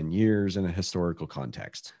 7 to 10 years in a historical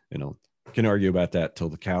context. Can argue about that till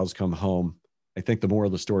the cows come home. I think the moral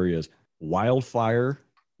of the story is wildfire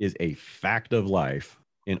is a fact of life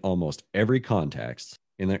in almost every context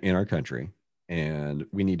in our country. And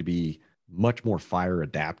we need to be much more fire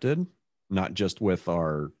adapted, not just with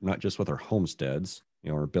our homesteads,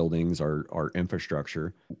 our buildings, our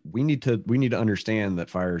infrastructure. We need to understand that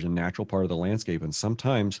fire is a natural part of the landscape. And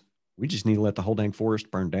sometimes we just need to let the whole dang forest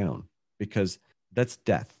burn down, because that's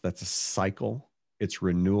death. That's a cycle. It's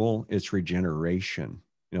renewal. It's regeneration.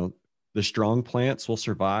 The strong plants will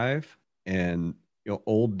survive, and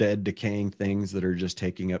old, dead, decaying things that are just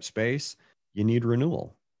taking up space, you need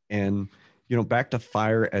renewal. And back to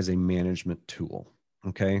fire as a management tool.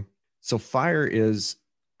 Okay. So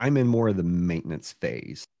I'm in more of the maintenance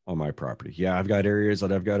phase on my property. Yeah, I've got areas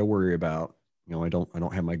that I've got to worry about. I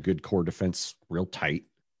don't have my good core defense real tight.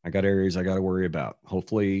 I got areas I got to worry about.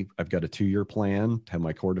 Hopefully I've got a 2-year plan to have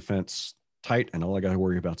my core defense tight, and all I got to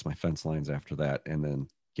worry about is my fence lines after that, and then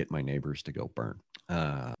get my neighbors to go burn.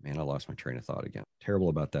 Man, I lost my train of thought again. Terrible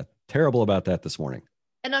about that this morning.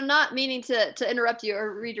 And I'm not meaning to interrupt you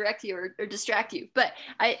or redirect you or distract you, but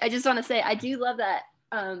I just want to say, I do love that,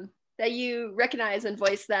 that you recognize and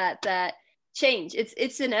voice that change.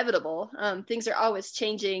 It's inevitable. Things are always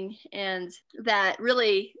changing, and that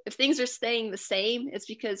really, if things are staying the same, it's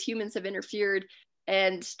because humans have interfered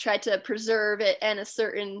and tried to preserve it in a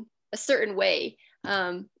certain way.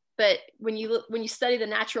 But when you study the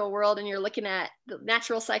natural world and you're looking at the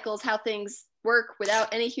natural cycles, how things work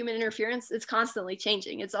without any human interference, it's constantly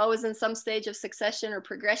changing. It's always in some stage of succession or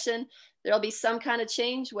progression. There'll be some kind of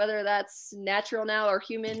change, whether that's natural now or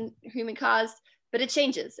human caused, but it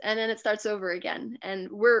changes and then it starts over again. And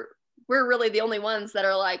we're really the only ones that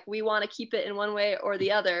are like, we want to keep it in one way or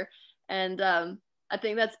the other. And I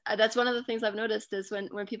think that's one of the things I've noticed is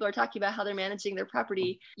when people are talking about how they're managing their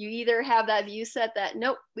property, you either have that view set that,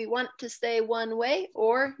 nope, we want to stay one way,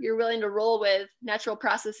 or you're willing to roll with natural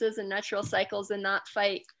processes and natural cycles and not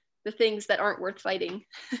fight the things that aren't worth fighting.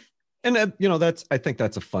 And I think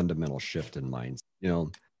that's a fundamental shift in minds.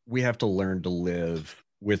 We have to learn to live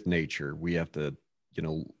with nature. We have to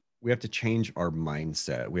change our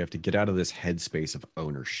mindset. We have to get out of this headspace of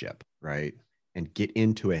ownership, right? And get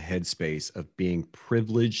into a headspace of being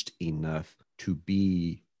privileged enough to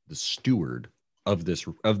be the steward of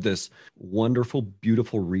this wonderful,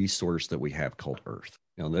 beautiful resource that we have called Earth.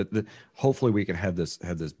 Hopefully we can have this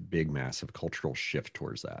big, massive cultural shift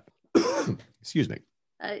towards that. Excuse me.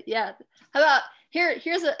 Yeah. How about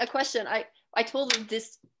here's a question. I totally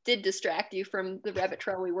did distract you from the rabbit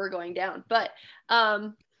trail we were going down, but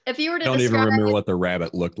if you were to don't even remember what the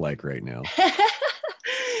rabbit looked like right now.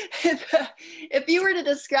 If you were to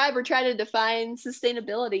describe or try to define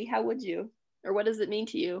sustainability, how would you? Or what does it mean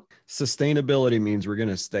to you? Sustainability means we're going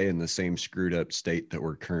to stay in the same screwed up state that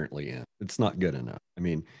we're currently in. It's not good enough. I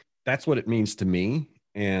mean, that's what it means to me.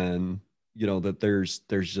 And, that there's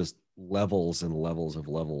just levels and levels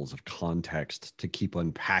of context to keep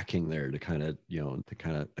unpacking there to kind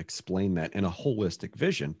of, explain that in a holistic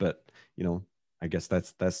vision. But, I guess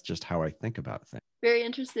that's just how I think about things. Very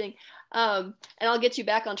interesting. And I'll get you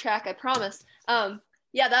back on track, I promise.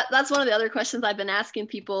 Yeah, that's one of the other questions I've been asking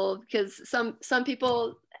people, because some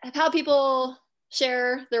people, how people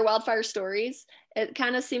share their wildfire stories, it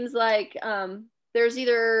kind of seems like there's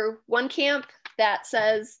either one camp that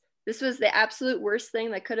says this was the absolute worst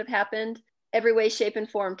thing that could have happened, every way, shape, and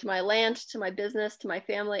form, to my land, to my business, to my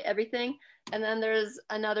family, everything. And then there's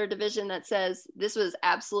another division that says this was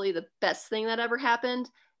absolutely the best thing that ever happened.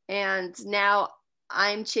 And now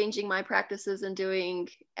I'm changing my practices and doing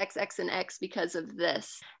X, X, and X because of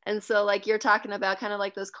this. And so, like you're talking about, kind of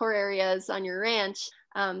like those core areas on your ranch.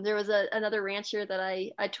 There was another rancher that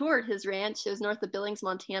I toured his ranch. It was north of Billings,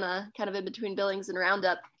 Montana, kind of in between Billings and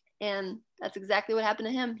Roundup. And that's exactly what happened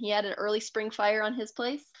to him. He had an early spring fire on his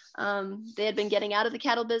place. They had been getting out of the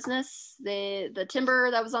cattle business. The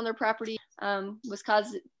timber that was on their property was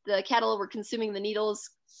caused, the cattle were consuming the needles,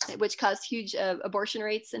 which caused huge abortion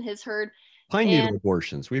rates in his herd. Pine needle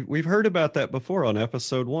abortions. We've heard about that before on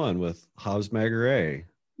episode 1 with Haas Maguire.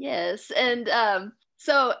 Yes. And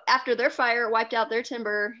so after their fire wiped out their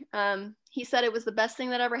timber, he said it was the best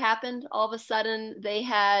thing that ever happened. All of a sudden they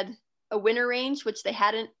had a winter range, which they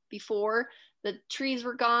hadn't before. The trees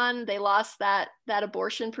were gone. They lost that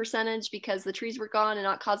abortion percentage because the trees were gone and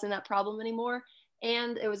not causing that problem anymore.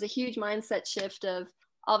 And it was a huge mindset shift of,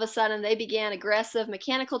 all of a sudden they began aggressive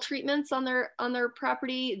mechanical treatments on their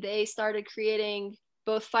property. They started creating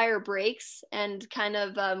both fire breaks and kind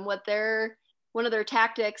of one of their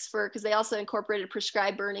tactics for, because they also incorporated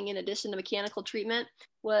prescribed burning in addition to mechanical treatment,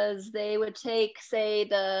 was they would take, say,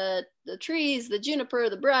 the trees, the juniper,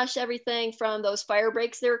 the brush, everything from those fire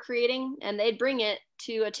breaks they were creating, and they'd bring it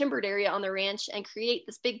to a timbered area on the ranch and create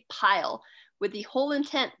this big pile with the whole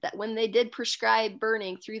intent that when they did prescribe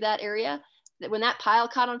burning through that area, that when that pile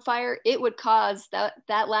caught on fire, it would cause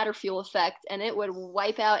that ladder fuel effect, and it would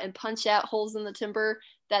wipe out and punch out holes in the timber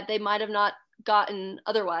that they might have not gotten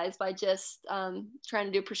otherwise by just trying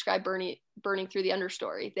to do prescribed burning through the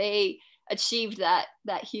understory. They achieved that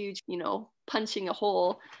huge, punching a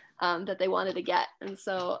hole that they wanted to get. And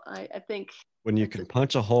so I think when you can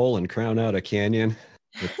punch a hole and crown out a canyon,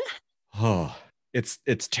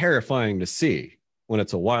 it's terrifying to see when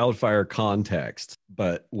it's a wildfire context,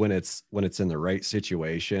 but when it's in the right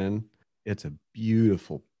situation, it's a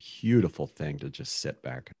beautiful, beautiful thing to just sit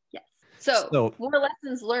back. Yes. So more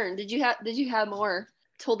lessons learned. Did you have more?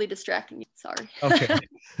 Totally distracting you. Sorry. Okay.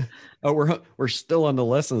 Oh, we're still on the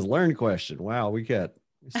lessons learned question. Wow, we still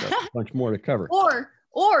have a bunch more to cover.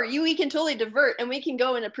 Or we can totally divert and we can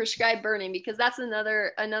go into prescribed burning, because that's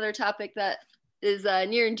another topic that is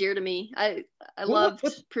near and dear to me. I loved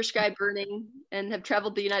prescribed burning and have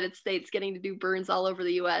traveled the United States getting to do burns all over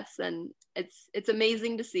the US, and it's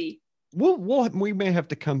amazing to see. We may have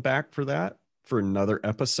to come back for that for another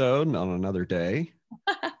episode on another day.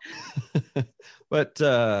 But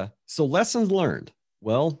so lessons learned.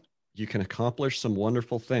 Well, you can accomplish some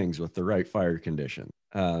wonderful things with the right fire condition.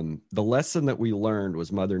 The lesson that we learned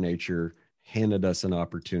was Mother Nature handed us an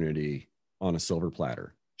opportunity on a silver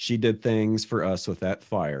platter. She did things for us with that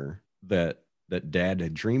fire that Dad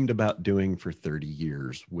had dreamed about doing for 30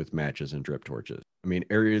 years with matches and drip torches. I mean,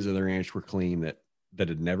 areas of the ranch were clean that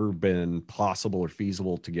had never been possible or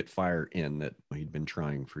feasible to get fire in, that he'd been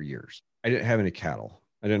trying for years. I didn't have any cattle.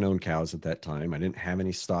 I didn't own cows at that time. I didn't have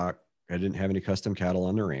any stock. I didn't have any custom cattle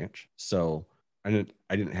on the ranch. So I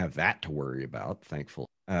didn't have that to worry about, thankfully.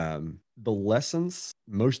 The lessons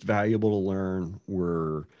most valuable to learn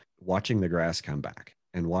were watching the grass come back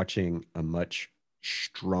and watching a much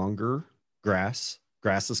stronger grasses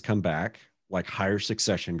come back, like higher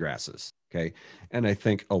succession grasses. Okay. And I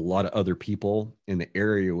think a lot of other people in the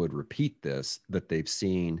area would repeat this, that they've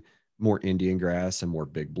seen more Indian grass and more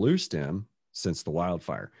big blue stem since the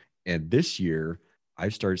wildfire. And this year,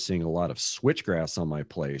 I've started seeing a lot of switchgrass on my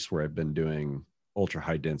place where I've been doing ultra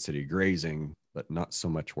high density grazing, but not so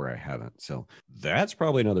much where I haven't. So that's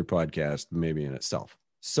probably another podcast maybe in itself.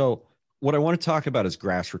 So what I want to talk about is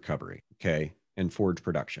grass recovery, okay, and forage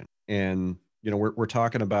production. And, we're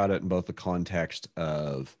talking about it in both the context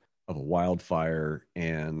of a wildfire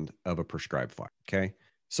and of a prescribed fire, okay?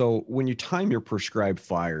 So when you time your prescribed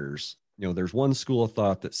fires, there's one school of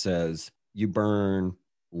thought that says you burn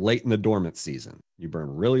late in the dormant season. You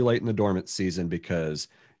burn really late in the dormant season because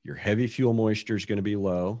your heavy fuel moisture is going to be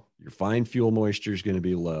low. Your fine fuel moisture is going to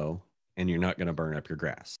be low. and you're not going to burn up your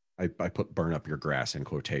grass. I put burn up your grass in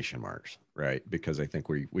quotation marks, right? Because I think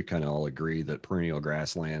we kind of all agree that perennial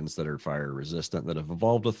grasslands that are fire resistant, that have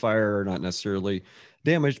evolved with fire, are not necessarily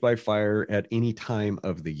damaged by fire at any time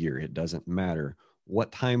of the year. It doesn't matter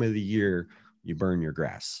what time of the year you burn your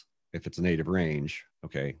grass. If it's a native range,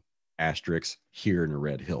 okay, asterisks here in the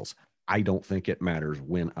Red Hills. I don't think it matters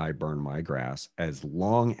when I burn my grass as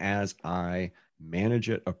long as I manage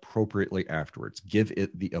it appropriately afterwards, give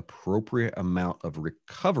it the appropriate amount of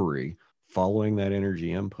recovery following that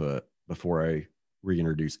energy input before I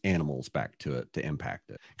reintroduce animals back to it to impact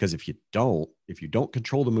it. Because if you don't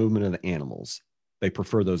control the movement of the animals, they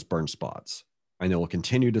prefer those burn spots, and they will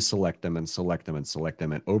continue to select them and select them and select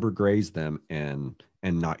them and overgraze them and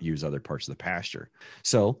not use other parts of the pasture.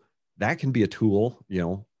 So that can be a tool,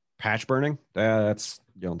 patch burning. That's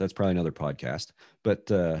probably another podcast, but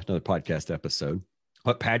another podcast episode.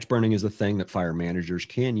 But patch burning is the thing that fire managers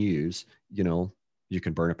can use. You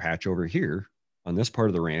can burn a patch over here on this part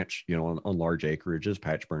of the ranch, on large acreages,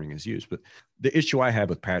 patch burning is used. But the issue I have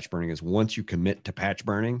with patch burning is once you commit to patch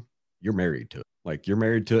burning, you're married to it. Like, you're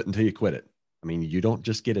married to it until you quit it. I mean, you don't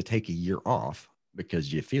just get to take a year off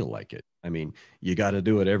because you feel like it. I mean, you got to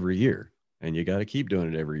do it every year, and you got to keep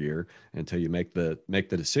doing it every year until you make the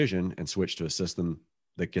decision and switch to a system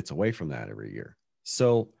that gets away from that every year.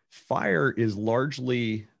 So fire is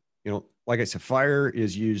largely, like I said, fire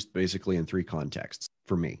is used basically in three contexts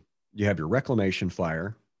for me. You have your reclamation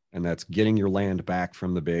fire, and that's getting your land back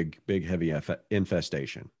from the big heavy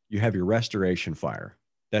infestation. You have your restoration fire.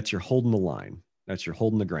 That's your holding the line. That's your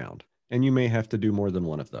holding the ground. And you may have to do more than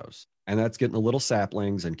one of those. And that's getting the little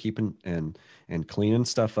saplings and keeping and cleaning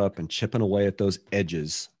stuff up and chipping away at those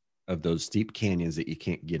edges of those steep canyons that you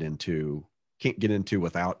can't get into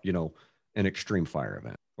without, an extreme fire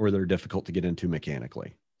event, or they're difficult to get into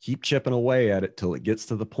mechanically. Keep chipping away at it till it gets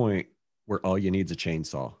to the point where all you need is a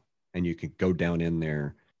chainsaw, and you can go down in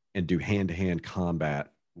there and do hand-to-hand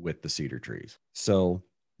combat with the cedar trees. So,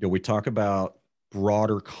 we talk about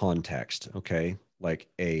broader context, okay? Like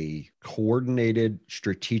a coordinated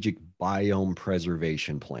strategic biome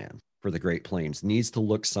preservation plan for the Great Plains needs to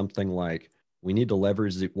look something like, we need to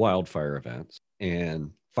leverage the wildfire events,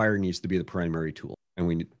 and fire needs to be the primary tool. And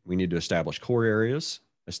we need to establish core areas,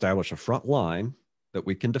 establish a front line that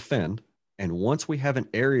we can defend. And once we have an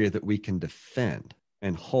area that we can defend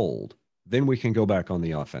and hold, then we can go back on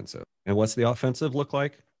the offensive. And what's the offensive look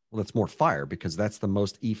like? Well, that's more fire, because that's the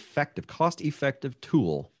most effective, cost-effective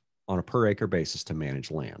tool on a per acre basis to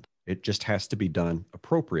manage land. It just has to be done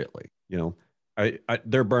appropriately. There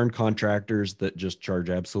are burn contractors that just charge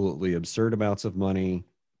absolutely absurd amounts of money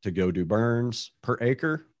to go do burns per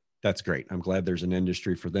acre. That's great. I'm glad there's an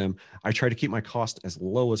industry for them. I try to keep my cost as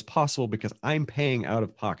low as possible because I'm paying out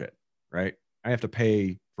of pocket, right? I have to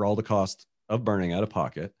pay for all the cost of burning out of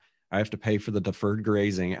pocket. I have to pay for the deferred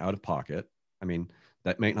grazing out of pocket. I mean,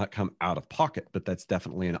 that may not come out of pocket, but that's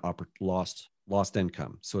definitely an lost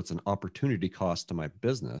income. So it's an opportunity cost to my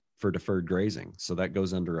business for deferred grazing. So that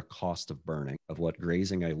goes under a cost of burning, of what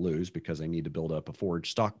grazing I lose because I need to build up a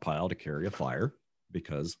forage stockpile to carry a fire,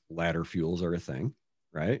 because ladder fuels are a thing,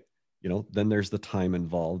 right? Then there's the time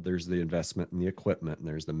involved, there's the investment in the equipment, and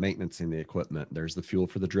there's the maintenance in the equipment, there's the fuel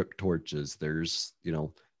for the drip torches, there's,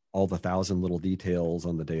 all the 1,000 little details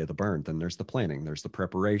on the day of the burn. Then there's the planning, there's the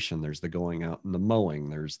preparation, there's the going out and the mowing,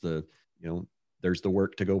 there's the, there's the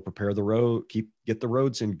work to go prepare the road, get the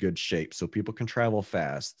roads in good shape so people can travel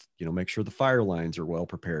fast, make sure the fire lines are well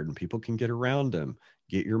prepared and people can get around them,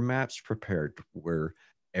 get your maps prepared where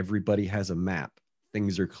everybody has a map.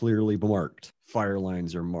 Things are clearly marked. Fire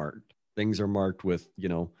lines are marked. Things are marked with,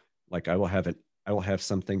 like I will have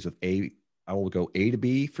some things with I will go A to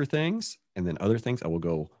B for things. And then other things I will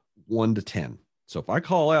go 1 to 10. So if I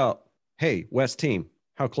call out, hey, West team,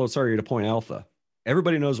 how close are you to Point Alpha?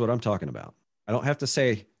 Everybody knows what I'm talking about. I don't have to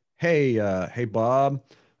say, hey, Bob,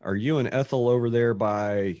 are you and Ethel over there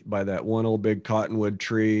by that one old big cottonwood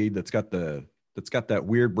tree that's got that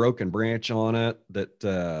weird broken branch on it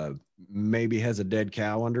that maybe has a dead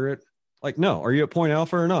cow under it? Like, no, are you at Point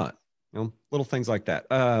Alpha or not? Little things like that.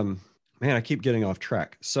 Man, I keep getting off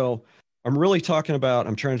track. So I'm really talking about,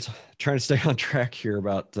 I'm trying to stay on track here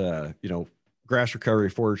about, grass recovery,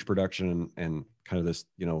 forage production, and kind of this,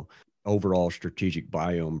 overall strategic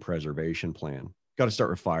biome preservation plan. Got to start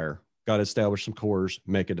with fire, got to establish some cores,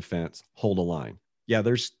 make a defense, hold a line. Yeah,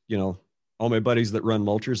 there's, all my buddies that run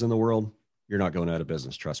mulchers in the world, you're not going out of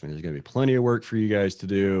business. Trust me, there's going to be plenty of work for you guys to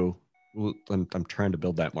do. I'm trying to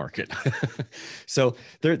build that market. So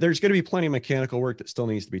there's going to be plenty of mechanical work that still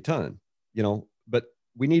needs to be done, but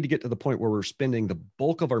we need to get to the point where we're spending the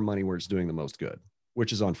bulk of our money where it's doing the most good,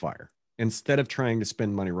 which is on fire. instead of trying to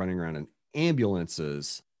spend money running around in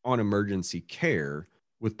ambulances on emergency care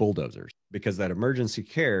with bulldozers, because that emergency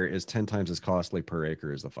care is 10 times as costly per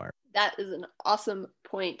acre as the fire. That is an awesome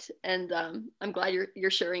point, and I'm glad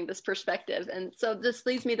you're sharing this perspective. And so this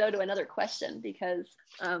leads me though to another question, because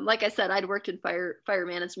like I said, I'd worked in fire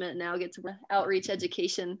management and now get to the outreach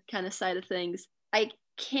education kind of side of things. I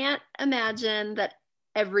can't imagine that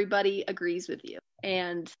everybody agrees with you.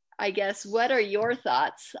 And I guess, what are your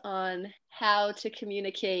thoughts on how to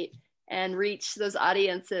communicate and reach those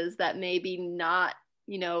audiences that maybe not,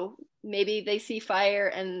 maybe they see fire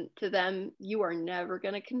and to them, you are never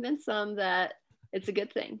going to convince them that it's a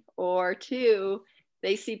good thing. Or two,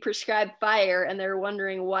 they see prescribed fire and they're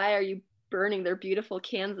wondering, why are you burning their beautiful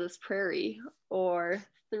Kansas prairie? Or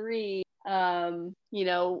three,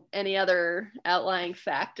 any other outlying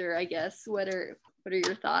factor, I guess. What are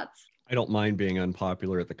your thoughts? I don't mind being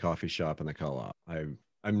unpopular at the coffee shop and the co-op.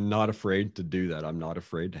 I'm not afraid to do that. I'm not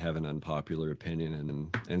afraid to have an unpopular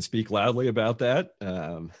opinion and speak loudly about that.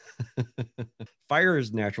 Fire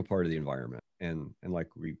is a natural part of the environment. And like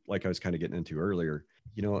I was kind of getting into earlier,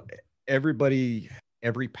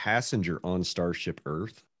 every passenger on Starship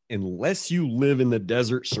Earth, unless you live in the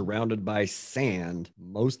desert surrounded by sand,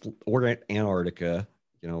 or Antarctica,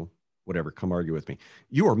 whatever, come argue with me.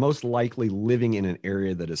 You are most likely living in an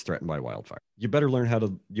area that is threatened by wildfire. You better learn about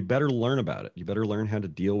it. You better learn how to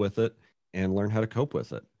deal with it and learn how to cope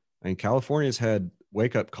with it. I mean, California's had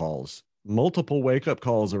multiple wake-up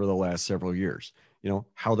calls over the last several years.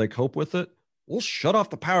 How they cope with it? We'll shut off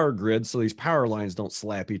the power grid so these power lines don't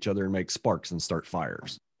slap each other and make sparks and start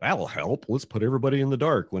fires. That'll help. Let's put everybody in the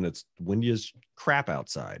dark when it's windy as crap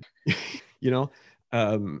outside.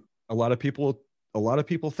 A lot of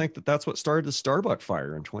people think that that's what started the Starbucks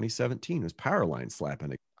fire in 2017 was power lines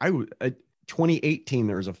slapping. 2018,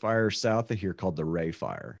 there was a fire south of here called the Ray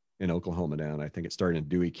Fire in Oklahoma down. I think it started in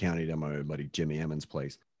Dewey County down my buddy Jimmy Emmons'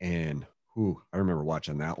 place. And I remember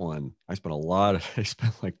watching that one. I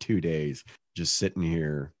spent like 2 days just sitting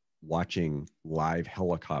here watching live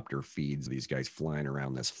helicopter feeds of these guys flying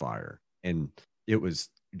around this fire. And it was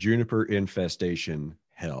juniper infestation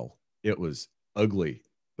hell. It was ugly.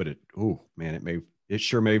 But it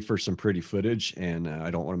sure made for some pretty footage. And I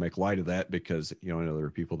don't want to make light of that because, I know there were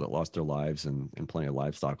people that lost their lives and plenty of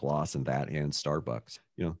livestock loss and that and Starbucks,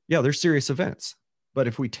 they're serious events. But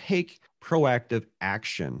if we take proactive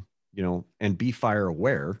action, and be fire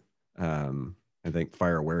aware, I think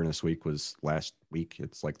Fire Awareness Week was last week.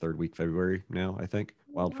 It's like third week, February now, I think.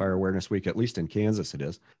 Wildfire Awareness Week, at least in Kansas it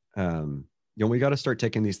is. We got to start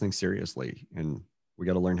taking these things seriously, and we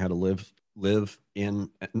got to learn how to live in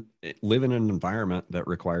an environment that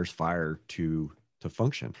requires fire to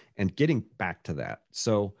function. And getting back to that,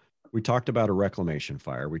 so we talked about a reclamation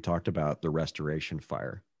fire, we talked about the restoration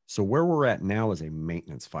fire. So where we're at now is a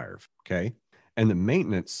maintenance fire, okay? And the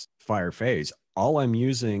maintenance fire phase, all I'm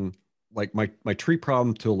using, like my tree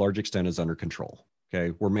problem to a large extent is under control.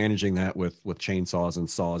 Okay, we're managing that with chainsaws and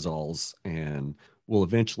sawzalls, and we'll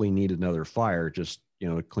eventually need another fire just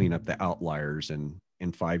to clean up the outliers. And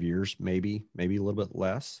in 5 years, maybe a little bit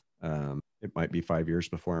less. It might be 5 years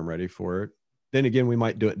before I'm ready for it. Then again, we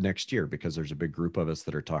might do it next year because there's a big group of us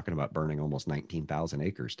that are talking about burning almost 19,000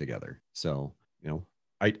 acres together. So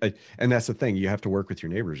and that's the thing, you have to work with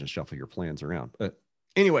your neighbors and shuffle your plans around. But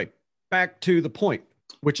anyway, back to the point,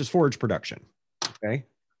 which is forage production. Okay,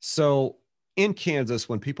 so in Kansas,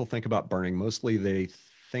 when people think about burning, mostly they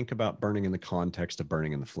think about burning in the context of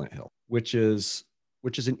burning in the Flint Hills, which is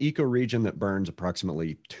an ecoregion that burns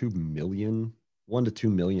approximately 1 to 2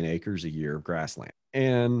 million acres a year of grassland.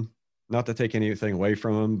 And not to take anything away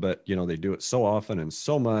from them, but they do it so often and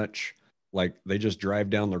so much, like they just drive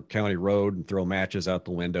down the county road and throw matches out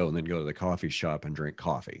the window and then go to the coffee shop and drink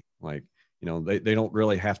coffee. Like, they don't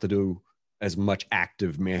really have to do as much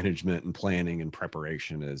active management and planning and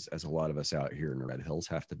preparation as a lot of us out here in the Red Hills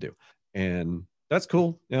have to do. And that's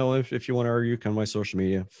cool. If you want to argue, come to my social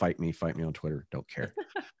media, fight me on Twitter. Don't care.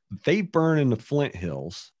 They burn in the Flint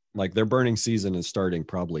Hills. Like their burning season is starting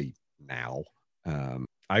probably now.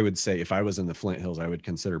 I would say if I was in the Flint Hills, I would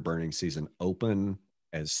consider burning season open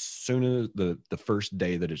as soon as the first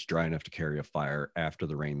day that it's dry enough to carry a fire after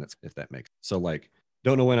the rain. If that makes sense. So like,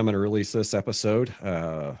 don't know when I'm going to release this episode.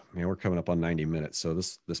 We're coming up on 90 minutes. So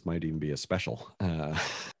this might even be a special. I'm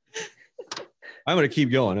going to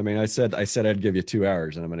keep going. I mean, I said I'd give you 2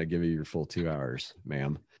 hours and I'm going to give you your full 2 hours,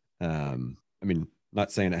 ma'am.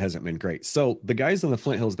 Not saying it hasn't been great. So the guys in the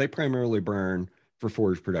Flint Hills, they primarily burn for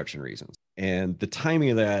forage production reasons. And the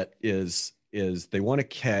timing of that is they want to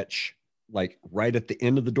catch like right at the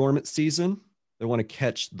end of the dormant season. They want to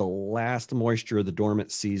catch the last moisture of the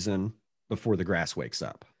dormant season before the grass wakes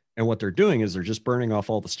up. And what they're doing is they're just burning off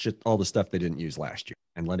all the shit, all the stuff they didn't use last year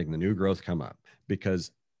and letting the new growth come up,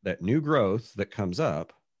 because that new growth that comes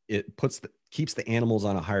up, it keeps the animals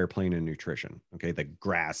on a higher plane of nutrition. Okay. The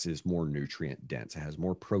grass is more nutrient dense. It has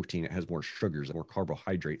more protein. It has more sugars, more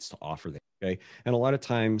carbohydrates to offer them. Okay. And a lot of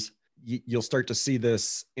times you'll start to see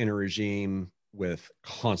this in a regime with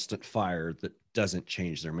constant fire that doesn't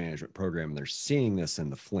change their management program. And they're seeing this in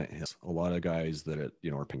the Flint Hills. A lot of guys that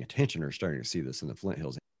are paying attention are starting to see this in the Flint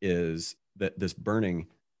Hills, is that this burning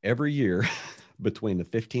every year between the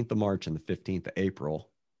 15th of March and the 15th of April,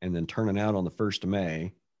 and then turning out on the 1st of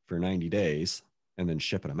May for 90 days, and then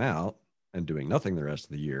shipping them out and doing nothing the rest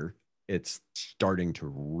of the year. It's starting to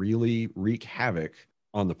really wreak havoc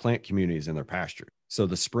on the plant communities in their pasture. So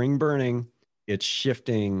the spring burning, it's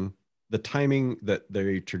shifting the timing that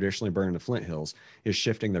they traditionally burn in the Flint Hills, is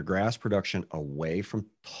shifting their grass production away from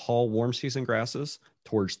tall, warm season grasses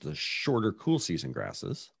towards the shorter, cool season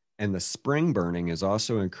grasses. And the spring burning is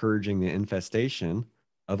also encouraging the infestation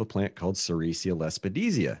of a plant called Sericea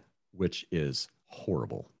lespedeza, which is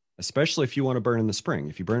horrible, especially if you want to burn in the spring.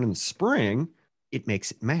 If you burn in the spring, it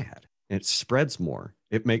makes it mad and it spreads more.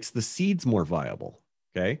 It makes the seeds more viable.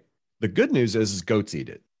 Okay. The good news is goats eat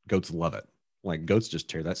it. Goats love it. Like, goats just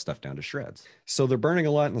tear that stuff down to shreds. So they're burning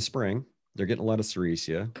a lot in the spring. They're getting a lot of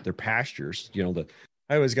Sericea. Their pastures,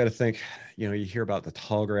 I always got to think, you hear about the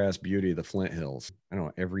tall grass beauty of the Flint Hills. I don't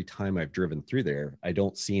know, every time I've driven through there, I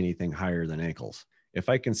don't see anything higher than ankles. If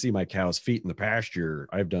I can see my cow's feet in the pasture,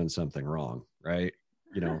 I've done something wrong, right?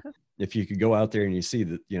 If you could go out there and you see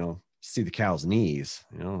the cow's knees,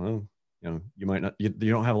 you might not, you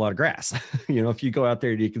don't have a lot of grass. If you go out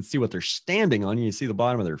there, you can see what they're standing on. You see the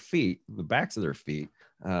bottom of their feet, the backs of their feet,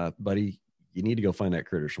 buddy, you need to go find that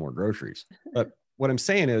critter some more groceries. But what I'm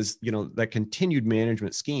saying is, that continued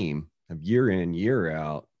management scheme of year in, year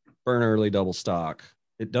out, burn early, double stock,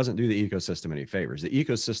 it doesn't do the ecosystem any favors. The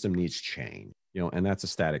ecosystem needs change, and that's a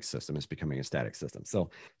static system. It's becoming a static system.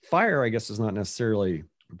 So fire, I guess, is not necessarily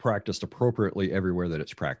practiced appropriately everywhere that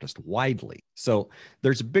it's practiced widely. So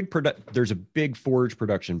there's a big forage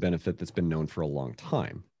production benefit that's been known for a long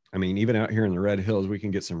time. I mean, even out here in the Red Hills, we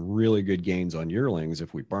can get some really good gains on yearlings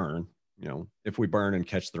if we burn, and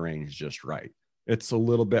catch the range just right. It's a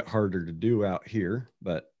little bit harder to do out here,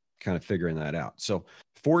 but kind of figuring that out. So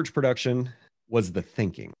forage production was the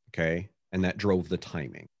thinking, okay? And that drove the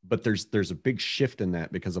timing. But there's a big shift in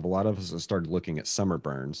that because of a lot of us have started looking at summer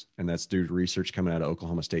burns, and that's due to research coming out of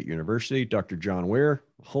Oklahoma State University. Dr. John Ware,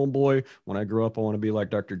 homeboy. When I grow up, I want to be like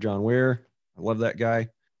Dr. John Ware. I love that guy.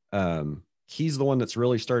 He's the one that's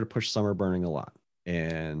really started to push summer burning a lot,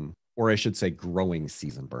 or I should say growing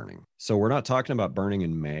season burning. So we're not talking about burning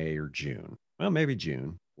in May or June. Well, maybe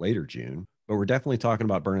June, later June, but we're definitely talking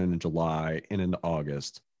about burning in July and into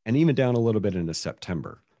August, and even down a little bit into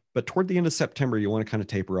September. But toward the end of September, you want to kind of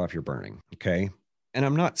taper off your burning, okay? And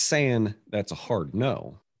I'm not saying that's a hard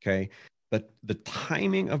no, okay? But the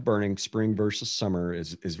timing of burning, spring versus summer,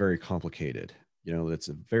 is very complicated. It's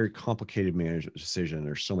a very complicated management decision.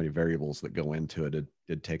 There's so many variables that go into it.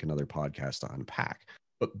 It'd take another podcast to unpack.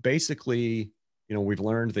 But basically, we've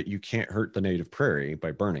learned that you can't hurt the native prairie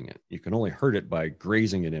by burning it. You can only hurt it by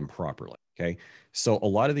grazing it improperly, okay? So a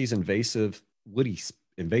lot of these invasive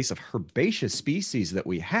herbaceous species that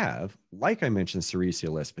we have, like I mentioned, Sericea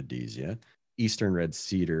lespedeza, eastern red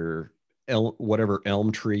cedar, whatever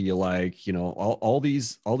elm tree you like, all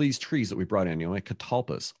these trees that we brought in, like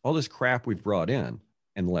catalpas, all this crap we've brought in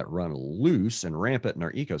and let run loose and rampant in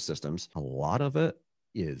our ecosystems, a lot of it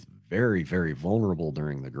is very, very vulnerable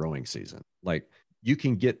during the growing season. Like, you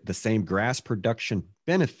can get the same grass production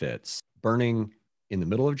benefits burning in the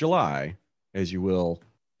middle of July as you will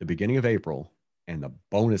the beginning of April. And the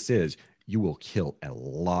bonus is you will kill a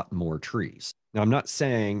lot more trees. Now, I'm not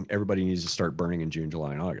saying everybody needs to start burning in June,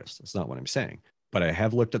 July, and August. That's not what I'm saying. But I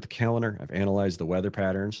have looked at the calendar. I've analyzed the weather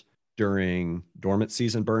patterns during dormant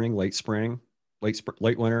season burning, late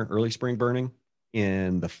winter, early spring burning.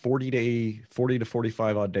 In the 40 to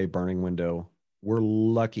 45 odd day burning window, we're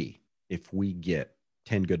lucky if we get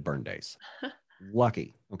 10 good burn days.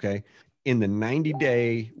 Lucky, okay? In the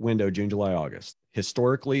 90-day window, June, July, August,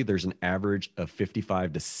 historically, there's an average of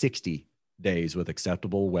 55 to 60 days with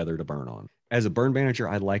acceptable weather to burn on. As a burn manager,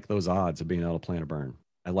 I like those odds of being able to plan a burn.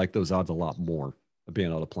 I like those odds a lot more of being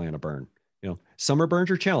able to plan a burn. Summer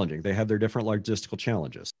burns are challenging. They have their different logistical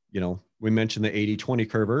challenges. We mentioned the 80-20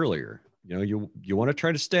 curve earlier. You want to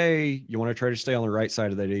try to stay on the right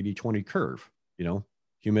side of that 80-20 curve.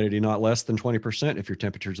 Humidity not less than 20% if your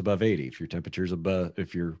temperature's above 80.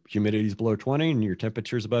 If your humidity is below 20 and your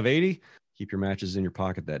temperature's above 80, keep your matches in your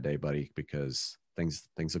pocket that day, buddy, because things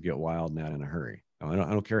will get wild in that in a hurry. I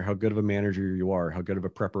don't care how good of a manager you are, how good of a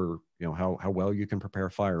prepper, how well you can prepare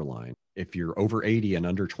a fire line. If you're over 80 and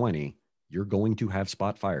under 20, you're going to have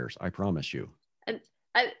spot fires. I promise you. And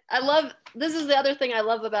I love, this is the other thing I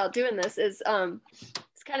love about doing this is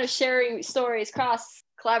it's kind of sharing stories, cross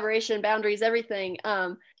collaboration, boundaries, everything.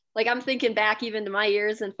 Like I'm thinking back even to my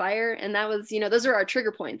years in fire, and that was, those are our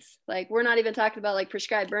trigger points. Like we're not even talking about like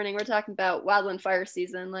prescribed burning. We're talking about wildland fire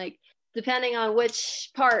season. Like depending on which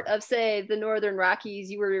part of, say, the Northern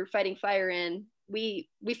Rockies you were fighting fire in, we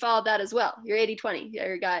followed that as well. You're 80-20.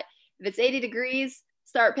 You got, if it's 80 degrees,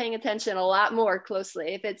 start paying attention a lot more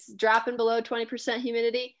closely. If it's dropping below 20%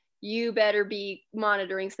 humidity, you better be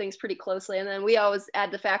monitoring things pretty closely. And then we always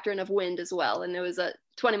add the factor in of wind as well. And it was a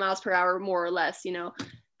 20 miles per hour, more or less,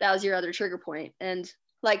 that was your other trigger point. And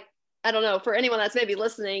like, I don't know, for anyone that's maybe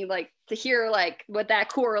listening, like to hear like what that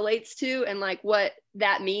correlates to and like what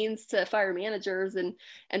that means to fire managers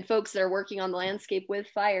and folks that are working on the landscape with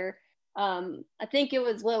fire. I think it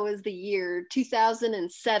was, what was the year,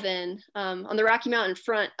 2007, on the Rocky Mountain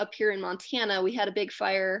front up here in Montana, we had a big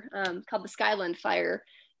fire called the Skyland Fire.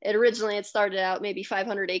 It started out maybe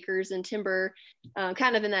 500 acres in timber,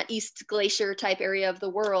 kind of in that East Glacier type area of the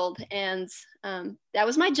world. And that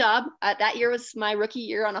was my job. That year was my rookie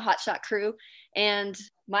year on a hotshot crew. And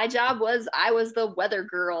my job was, I was the weather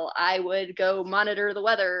girl. I would go monitor the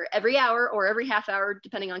weather every hour or every half hour,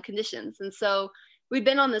 depending on conditions. And so we'd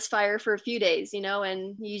been on this fire for a few days,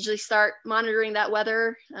 and you usually start monitoring that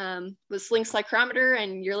weather with sling cyclometer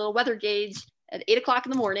and your little weather gauge at 8 o'clock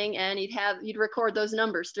in the morning, and you'd record those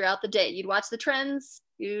numbers throughout the day. You'd watch the trends,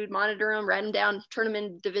 you'd monitor them, write them down, turn them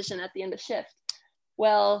in division at the end of shift.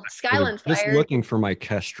 Well, Skyland Fire. Just looking for my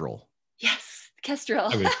Kestrel. Yes, Kestrel.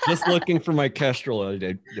 I was just looking for my Kestrel.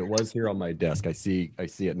 It was here on my desk. I see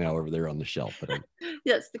it now over there on the shelf. But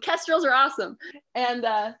yes, the Kestrels are awesome. And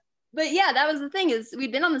but yeah, that was the thing, is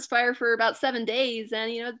we'd been on this fire for about 7 days, and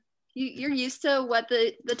you're used to what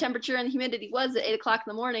the temperature and the humidity was at 8 o'clock in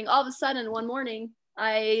the morning. All of a sudden, one morning,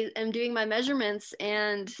 I am doing my measurements,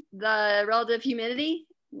 and the relative humidity,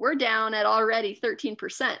 we're down at already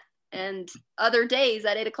 13%. And other days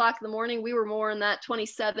at 8 o'clock in the morning, we were more in that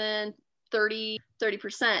 27, 30%.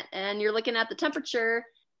 And you're looking at the temperature,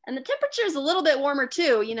 and the temperature is a little bit warmer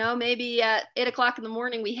too. Maybe at 8 o'clock in the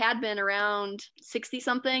morning, we had been around 60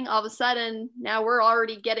 something. All of a sudden, now we're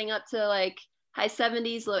already getting up to like high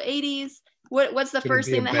 70s, low 80s. What's the first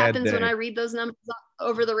thing that happens when I read those numbers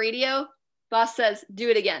over the radio? Boss says, do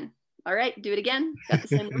it again. All right, do it again. Got the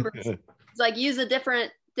same numbers. It's like, use a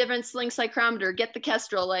different sling cyclometer, get the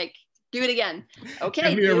Kestrel, like do it again.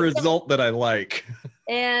 Okay. Give me a result that I like.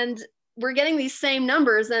 And we're getting these same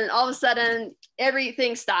numbers, and all of a sudden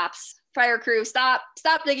everything stops. Fire crew, stop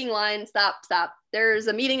digging line, stop. There's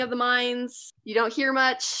a meeting of the minds. You don't hear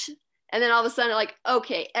much. And then all of a sudden, like,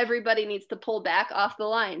 okay, everybody needs to pull back off the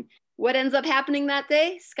line. What ends up happening that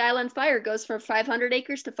day? Skyland Fire goes from 500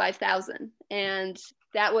 acres to 5,000. And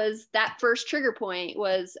that first trigger point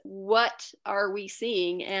was, what are we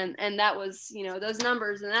seeing? And that was, those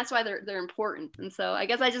numbers. And that's why they're important. And so I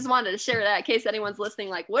guess I just wanted to share that in case anyone's listening,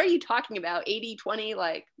 like, what are you talking about? 80-20?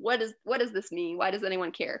 Like, what does this mean? Why does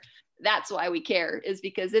anyone care? That's why we care, is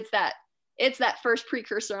because it's that first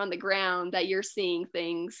precursor on the ground that you're seeing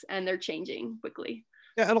things and they're changing quickly.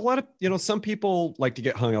 Yeah. And a lot of, some people like to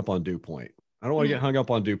get hung up on dew point. I don't want to get hung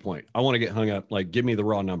up on dew point. I want to get hung up, like, give me the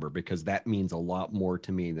raw number, because that means a lot more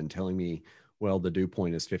to me than telling me, well, the dew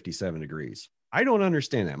point is 57 degrees. I don't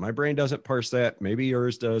understand that. My brain doesn't parse that. Maybe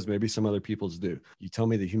yours does. Maybe some other people's do. You tell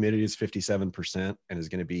me the humidity is 57% and is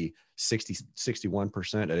going to be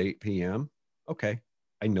 61% at 8 p.m. Okay.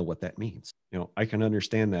 I know what that means. I can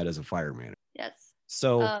understand that as a fire manager. Yes.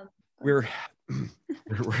 So we're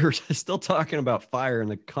still talking about fire in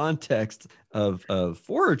the context of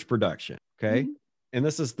forage production. Okay. Mm-hmm. And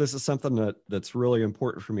this is something that's really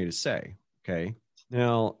important for me to say. Okay.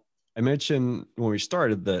 Now, I mentioned when we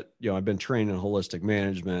started that, I've been trained in holistic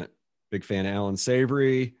management, big fan of Alan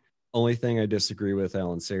Savory. Only thing I disagree with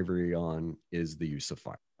Alan Savory on is the use of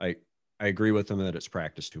fire. I agree with him that it's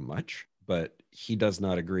practiced too much, but he does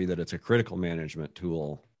not agree that it's a critical management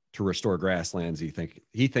tool to restore grasslands. He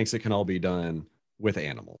thinks it can all be done with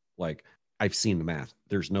animals. Like, I've seen the math.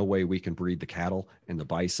 There's no way we can breed the cattle and the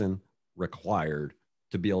bison required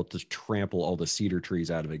to be able to trample all the cedar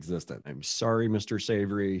trees out of existence. I'm sorry, Mr.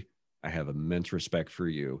 Savory. I have immense respect for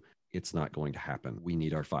you. It's not going to happen. We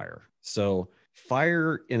need our fire. So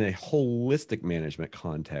fire in a holistic management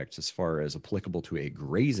context, as far as applicable to a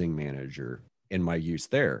grazing manager, in my use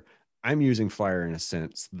there, I'm using fire in a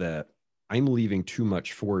sense that I'm leaving too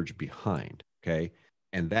much forage behind. Okay.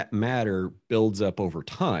 And that matter builds up over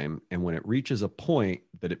time. And when it reaches a point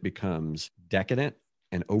that it becomes decadent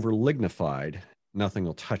and over lignified, nothing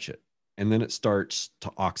will touch it. And then it starts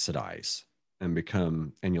to oxidize and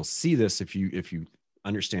become, and you'll see this if you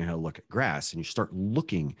understand how to look at grass and you start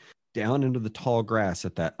looking down into the tall grass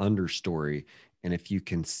at that understory. And if you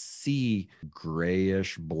can see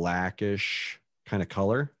grayish, blackish kind of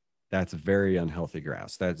color, that's very unhealthy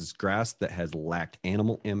grass. That's grass that has lacked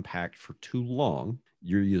animal impact for too long.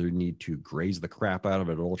 You either need to graze the crap out of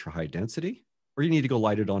it at ultra high density, or you need to go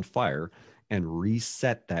light it on fire and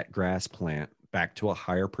reset that grass plant back to a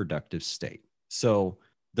higher productive state. So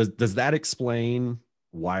does that explain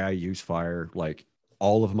why I use fire? Like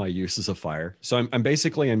all of my uses of fire. So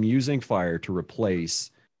I'm using fire to replace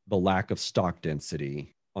the lack of stock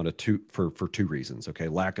density on for two reasons. Okay.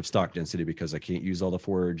 Lack of stock density because I can't use all the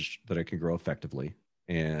forage that I can grow effectively.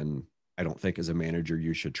 And I don't think as a manager,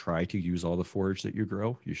 you should try to use all the forage that you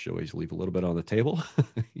grow. You should always leave a little bit on the table,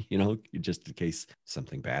 just in case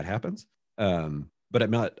something bad happens. But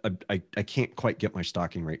I can't quite get my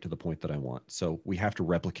stocking rate to the point that I want. So we have to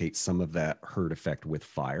replicate some of that herd effect with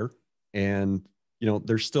fire. And,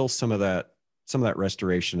 there's still some of that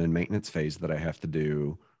restoration and maintenance phase that I have to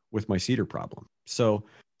do with my cedar problem. So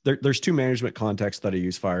there's two management contexts that I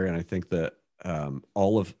use fire. And I think that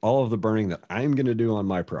all of the burning that I'm going to do on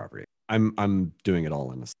my property, I'm doing it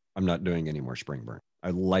all in this. I'm not doing any more spring burn.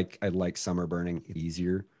 I like summer burning.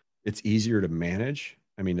 It's easier to manage.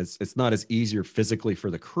 I mean, it's not as easier physically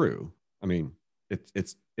for the crew. I mean,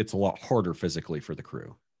 it's a lot harder physically for the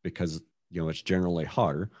crew because it's generally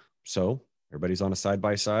hotter. So everybody's on a side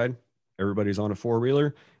by side. Everybody's on a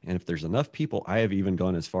four-wheeler. And if there's enough people, I have even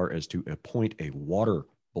gone as far as to appoint a water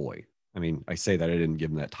boy. I mean, I say that I didn't give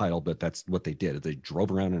them that title, but that's what they did. They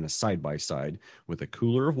drove around in a side-by-side with a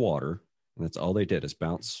cooler of water. And that's all they did is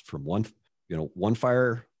bounce from one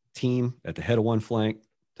fire team at the head of one flank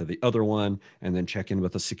to the other one, and then check in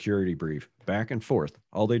with a security brief back and forth.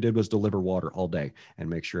 All they did was deliver water all day and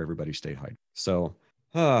make sure everybody stayed hydrated. So,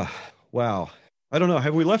 wow. I don't know.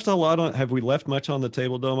 Have we left much on the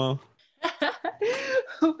table, Domo?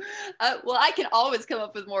 Well, I can always come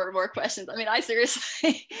up with more and more questions. I mean, I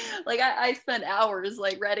seriously, I spend hours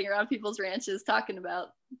ratting around people's ranches talking about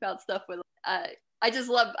stuff with. I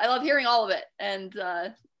love hearing all of it and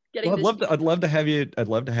getting. Well, I'd love to have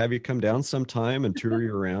you come down sometime and tour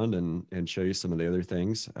you around and show you some of the other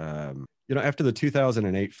things. After the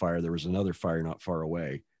 2008 fire, there was another fire not far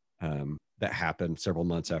away that happened several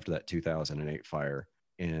months after that 2008 fire.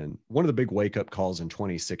 And one of the big wake up calls in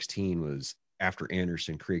 2016 was after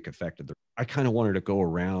Anderson Creek affected I kind of wanted to go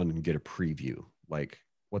around and get a preview. Like,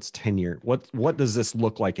 what's 10 years? What does this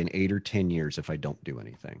look like in 8 or 10 years if I don't do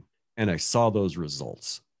anything? And I saw those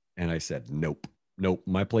results and I said, nope,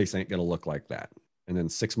 my place ain't going to look like that. And then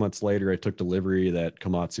 6 months later, I took delivery of that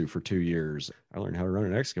Komatsu for 2 years. I learned how to run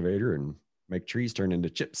an excavator and make trees turn into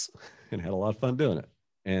chips and had a lot of fun doing it.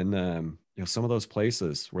 And, some of those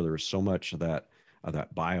places where there was so much of that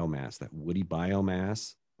biomass, that woody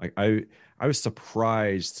biomass, like I was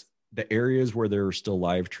surprised the areas where there were still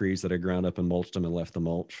live trees that I ground up and mulched them and left the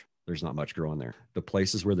mulch. There's not much growing there. The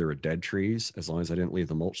places where there were dead trees, as long as I didn't leave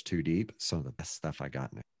the mulch too deep, some of the best stuff I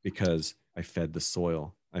got in it because I fed the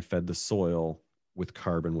soil. I fed the soil with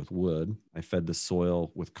carbon with wood. I fed the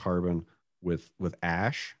soil with carbon with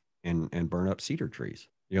ash and burn up cedar trees.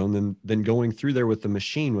 And then going through there with the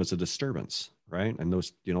machine was a disturbance, right? And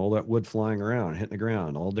those, all that wood flying around, hitting the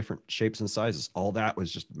ground, all different shapes and sizes, all that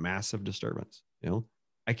was just massive disturbance.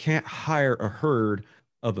 I can't hire a herd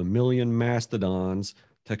of 1 million mastodons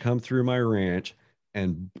to come through my ranch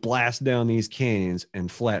and blast down these canyons and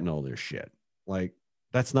flatten all this shit. Like,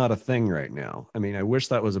 that's not a thing right now. I mean, I wish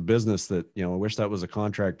that was a business that, I wish that was a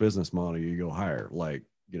contract business model you go hire, like,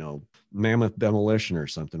 mammoth demolition or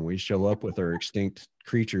something. We show up with our extinct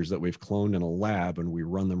creatures that we've cloned in a lab and we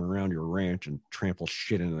run them around your ranch and trample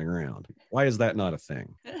shit into the ground. Why is that not a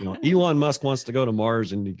thing? Elon Musk wants to go to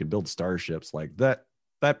Mars and he can build starships like that.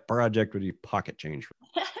 That project would be pocket change.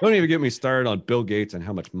 Don't even get me started on Bill Gates and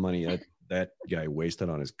how much money that guy wasted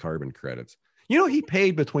on his carbon credits. He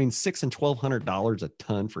paid between $600 and $1,200 a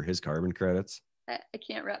ton for his carbon credits. I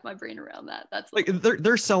can't wrap my brain around that. That's like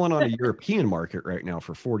they're selling on a European market right now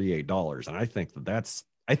for $48, and I think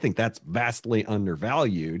that's vastly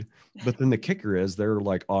undervalued. But then the kicker is they're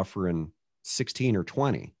like offering 16 or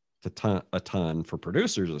 20 a ton for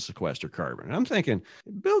producers to sequester carbon. And I'm thinking,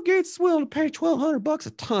 Bill Gates is willing to pay $1,200 a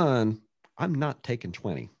ton. I'm not taking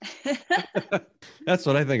 20. That's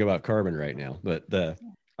what I think about carbon right now. But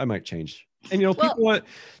I might change. And people want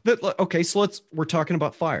that. Okay, so we're talking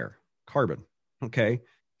about fire, carbon. Okay,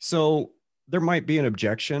 so there might be an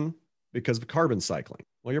objection because of carbon cycling.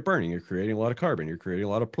 Well, you're burning, you're creating a lot of carbon, you're creating a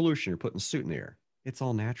lot of pollution, you're putting soot in the air. It's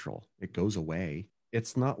all natural. It goes away.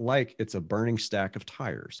 It's not like it's a burning stack of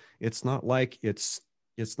tires. It's not like it's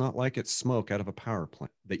smoke out of a power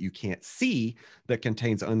plant that you can't see that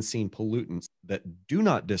contains unseen pollutants that do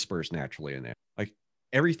not disperse naturally in there. Like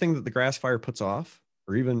everything that the grass fire puts off,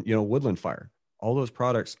 or even, woodland fire, all those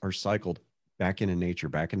products are cycled back into nature,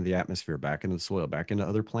 back into the atmosphere, back into the soil, back into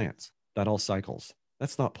other plants. That all cycles.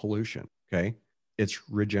 That's not pollution. Okay. It's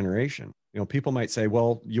regeneration. People might say,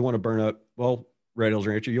 well, you want to burn up, well, Red Hills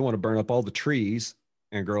Rancher, you want to burn up all the trees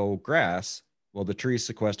and grow grass. Well, the trees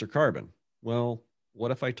sequester carbon. Well,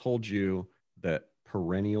 what if I told you that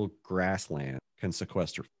perennial grassland can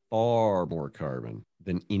sequester far more carbon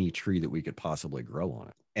than any tree that we could possibly grow on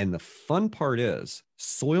it? And the fun part is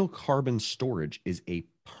soil carbon storage is a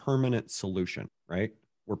permanent solution, right?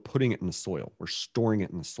 We're putting it in the soil. We're storing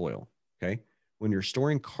it in the soil. Okay. When you're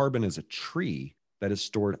storing carbon as a tree, that is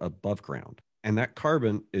stored above ground. And that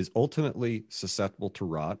carbon is ultimately susceptible to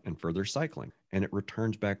rot and further cycling, and it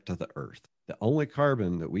returns back to the earth. The only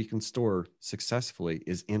carbon that we can store successfully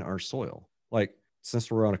is in our soil. Like,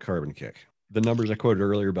 since we're on a carbon kick, the numbers I quoted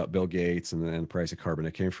earlier about Bill Gates and the price of carbon,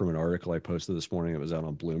 it came from an article I posted this morning. It was out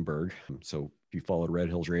on Bloomberg. So if you followed Red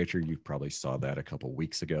Hills Rancher, you probably saw that a couple of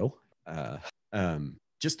weeks ago.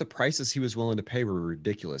 Just the prices he was willing to pay were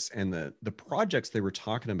ridiculous. And the projects they were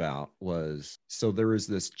talking about was, so there was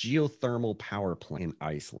this geothermal power plant in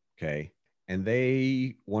Iceland, okay? And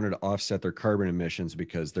they wanted to offset their carbon emissions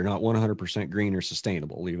because they're not 100% green or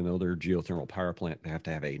sustainable. Even though they're a geothermal power plant, they have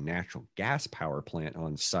to have a natural gas power plant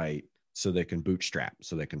on site so they can bootstrap,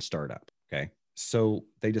 so they can start up, okay? So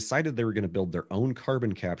they decided they were going to build their own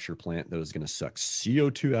carbon capture plant that was going to suck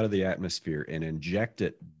CO2 out of the atmosphere and inject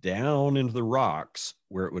it down into the rocks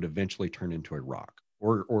where it would eventually turn into a rock,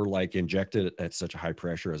 or like inject it at such a high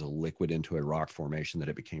pressure as a liquid into a rock formation that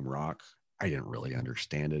it became rock. I didn't really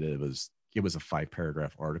understand it. It was a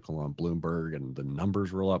 5-paragraph article on Bloomberg, and the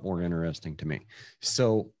numbers were a lot more interesting to me.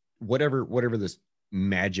 So whatever this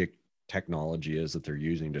magic technology is that they're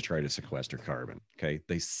using to try to sequester carbon. Okay.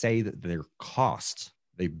 They say that their costs,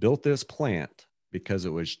 they built this plant because it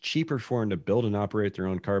was cheaper for them to build and operate their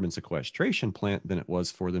own carbon sequestration plant than it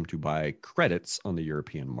was for them to buy credits on the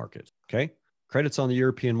European market. Okay. Credits on the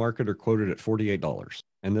European market are quoted at $48.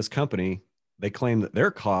 And this company, they claim that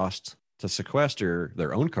their cost to sequester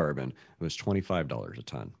their own carbon was $25 a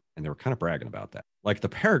ton. And they were kind of bragging about that. Like the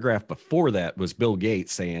paragraph before that was Bill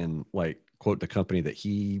Gates saying, like, quote, the company that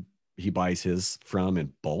he buys his from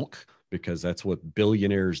in bulk, because that's what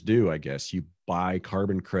billionaires do, I guess. You buy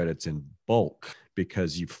carbon credits in bulk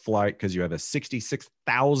because you have a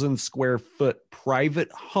 66,000 square foot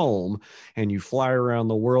private home and you fly around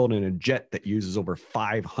the world in a jet that uses over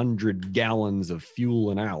 500 gallons of fuel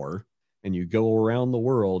an hour. And you go around the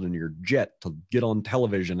world in your jet to get on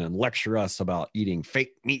television and lecture us about eating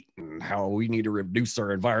fake meat and how we need to reduce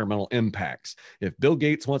our environmental impacts. If Bill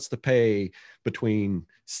Gates wants to pay between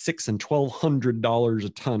 $600 and $1,200 a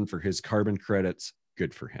ton for his carbon credits,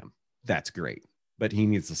 good for him. That's great. But he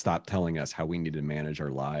needs to stop telling us how we need to manage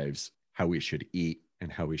our lives, how we should eat,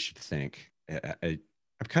 and how we should think. I'm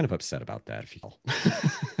kind of upset about that. If you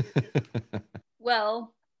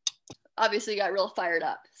Well, obviously got real fired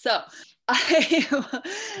up. So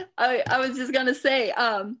I was just going to say,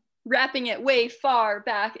 wrapping it way far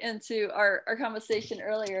back into our conversation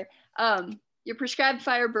earlier, your Prescribed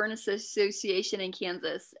Fire Burn Association in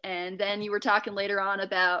Kansas. And then you were talking later on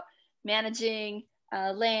about managing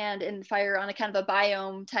land and fire on a kind of a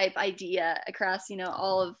biome type idea across,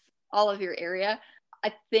 all of your area.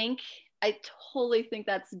 I totally think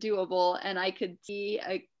that's doable. And I could see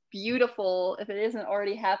a beautiful, if it isn't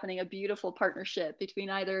already happening, a beautiful partnership between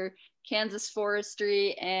either Kansas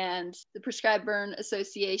Forestry and the Prescribed Burn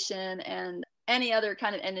Association and any other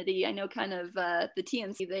kind of entity. I know kind of the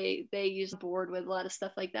TNC, they use a board with a lot of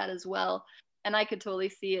stuff like that as well. And I could totally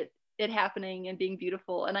see it happening and being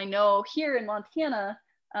beautiful. And I know here in Montana,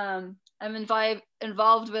 I'm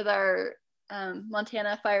involved with our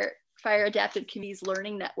Montana Fire Adapted Communities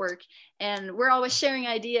Learning Network. And we're always sharing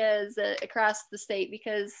ideas across the state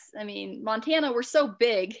because, Montana, we're so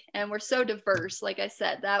big and we're so diverse. Like I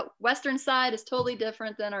said, that western side is totally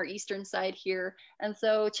different than our eastern side here. And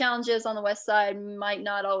so challenges on the west side might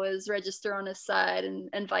not always register on this side and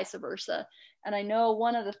vice versa. And I know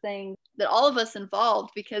one of the things that all of us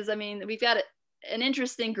involved, because we've got an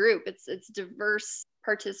interesting group. It's diverse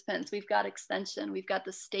participants. We've got extension, we've got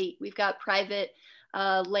the state, we've got private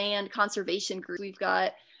land conservation groups, we've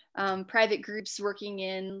got private groups working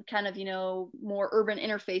in kind of, more urban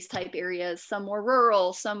interface type areas, some more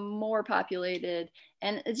rural, some more populated,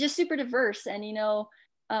 and it's just super diverse. And,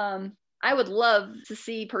 I would love to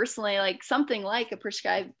see personally, like something like a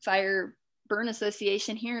prescribed fire burn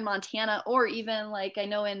association here in Montana, or even like I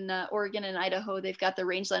know in Oregon and Idaho, they've got the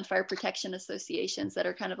rangeland fire protection associations that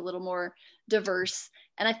are kind of a little more diverse.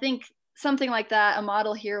 And I think something like that, a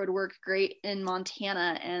model here would work great in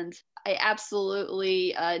Montana. And I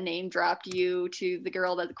absolutely name dropped you to the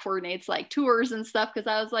girl that coordinates like tours and stuff, because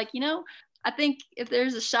I was like, I think if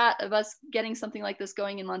there's a shot of us getting something like this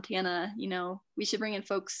going in Montana, we should bring in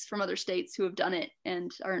folks from other states who have done it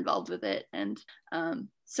and are involved with it. And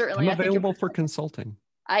certainly, I'm available for consulting.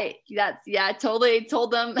 I totally told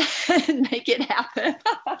them make it happen.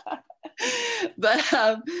 But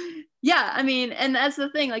I mean, and that's the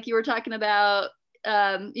thing, like you were talking about,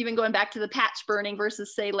 even going back to the patch burning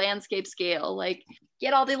versus say landscape scale, like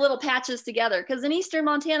get all the little patches together. Because in eastern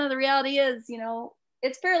Montana, the reality is,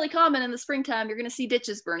 it's fairly common in the springtime. You're going to see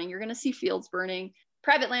ditches burning. You're going to see fields burning.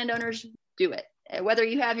 Private landowners do it. Whether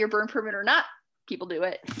you have your burn permit or not, people do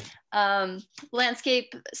it.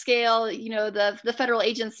 Landscape scale, the federal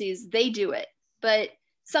agencies, they do it. But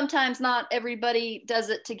sometimes not everybody does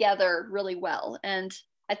it together really well. And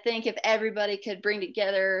I think if everybody could bring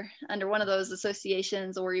together under one of those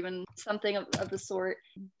associations or even something of the sort,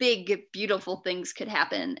 big, beautiful things could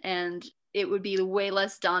happen. And it would be way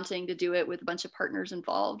less daunting to do it with a bunch of partners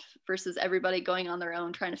involved versus everybody going on their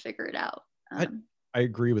own trying to figure it out. I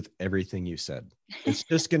agree with everything you said. It's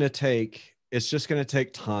just going to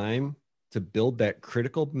take time to build that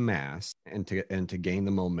critical mass and to gain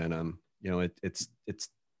the momentum. It's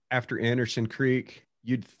after Anderson Creek,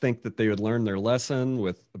 you'd think that they would learn their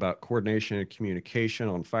lesson about coordination and communication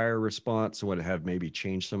on fire response and would have maybe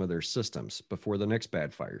changed some of their systems before the next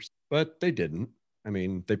bad fires, but they didn't. I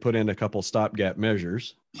mean, they put in a couple stopgap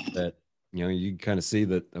measures that, you kind of see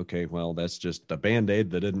that, okay, well, that's just a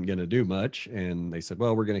Band-Aid that isn't going to do much. And they said,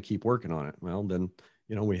 well, we're going to keep working on it. Well, then,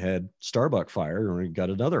 we had Starbuck fire and we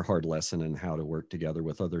got another hard lesson in how to work together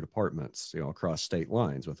with other departments, across state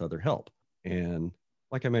lines with other help. And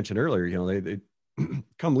like I mentioned earlier, they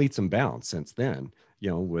come leaps and bounds since then,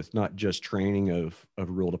 with not just training of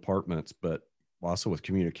rural departments, but also with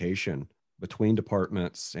communication between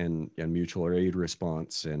departments and mutual aid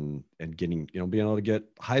response and getting, being able to get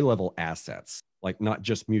high level assets, like not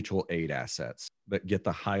just mutual aid assets, but get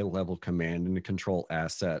the high level command and control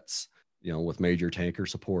assets, with major tanker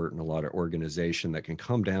support and a lot of organization that can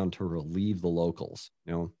come down to relieve the locals.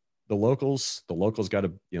 The locals got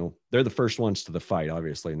to, they're the first ones to the fight,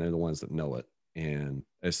 obviously, and they're the ones that know it. And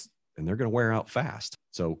they're going to wear out fast.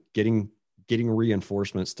 So getting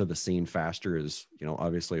reinforcements to the scene faster is,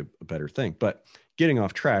 obviously a better thing. But getting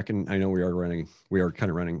off track, and I know we are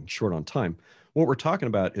kind of running short on time. What we're talking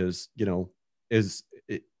about is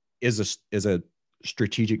a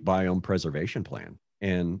strategic biome preservation plan,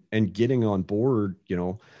 and getting on board.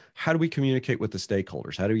 How do we communicate with the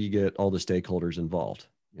stakeholders? How do you get all the stakeholders involved?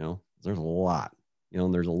 There's a lot.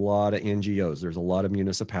 There's a lot of NGOs, there's a lot of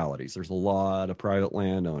municipalities, there's a lot of private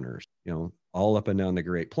landowners, all up and down the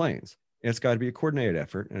Great Plains. And it's got to be a coordinated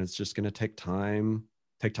effort, and it's just going to take time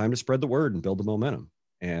to spread the word and build the momentum.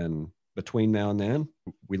 And between now and then,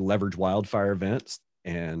 we leverage wildfire events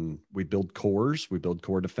and we build core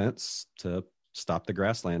defense to stop the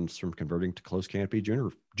grasslands from converting to close canopy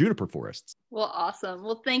juniper forests. Well, awesome.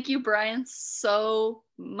 Well, thank you, Brian, so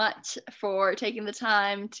much for taking the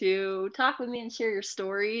time to talk with me and share your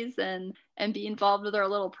stories and be involved with our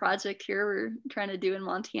little project here we're trying to do in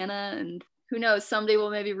Montana. And who knows, someday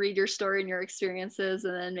we'll maybe read your story and your experiences,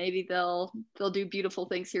 and then maybe they'll do beautiful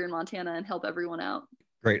things here in Montana and help everyone out.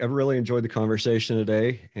 Great. I've really enjoyed the conversation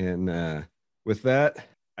today. And with that,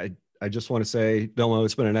 I just want to say, Vilma,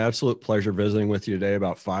 it's been an absolute pleasure visiting with you today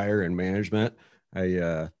about fire and management.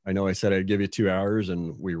 I know I said I'd give you 2 hours,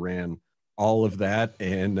 and we ran all of that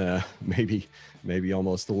and maybe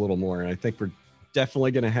almost a little more. And I think we're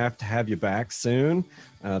definitely going to have you back soon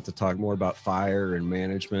to talk more about fire and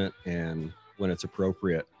management and when it's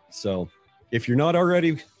appropriate. So if you're not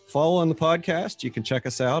already following the podcast, you can check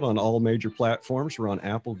us out on all major platforms. We're on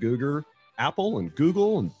Apple and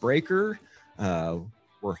Google and Breaker.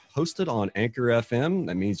 We're hosted on Anchor FM.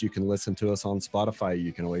 That means you can listen to us on Spotify.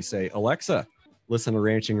 You can always say, Alexa, listen to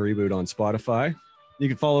Ranching Reboot on Spotify. You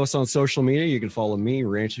can follow us on social media. You can follow me,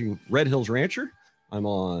 Red Hills Rancher. I'm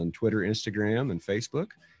on Twitter, Instagram, and Facebook.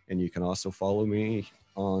 And you can also follow me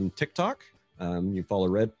on TikTok. You can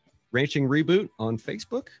follow Ranching Reboot on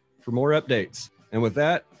Facebook for more updates. And with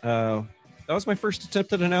that, that was my first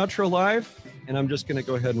attempt at an outro live, and I'm just going to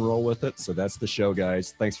go ahead and roll with it. So that's the show,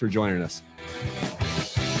 guys. Thanks for joining us.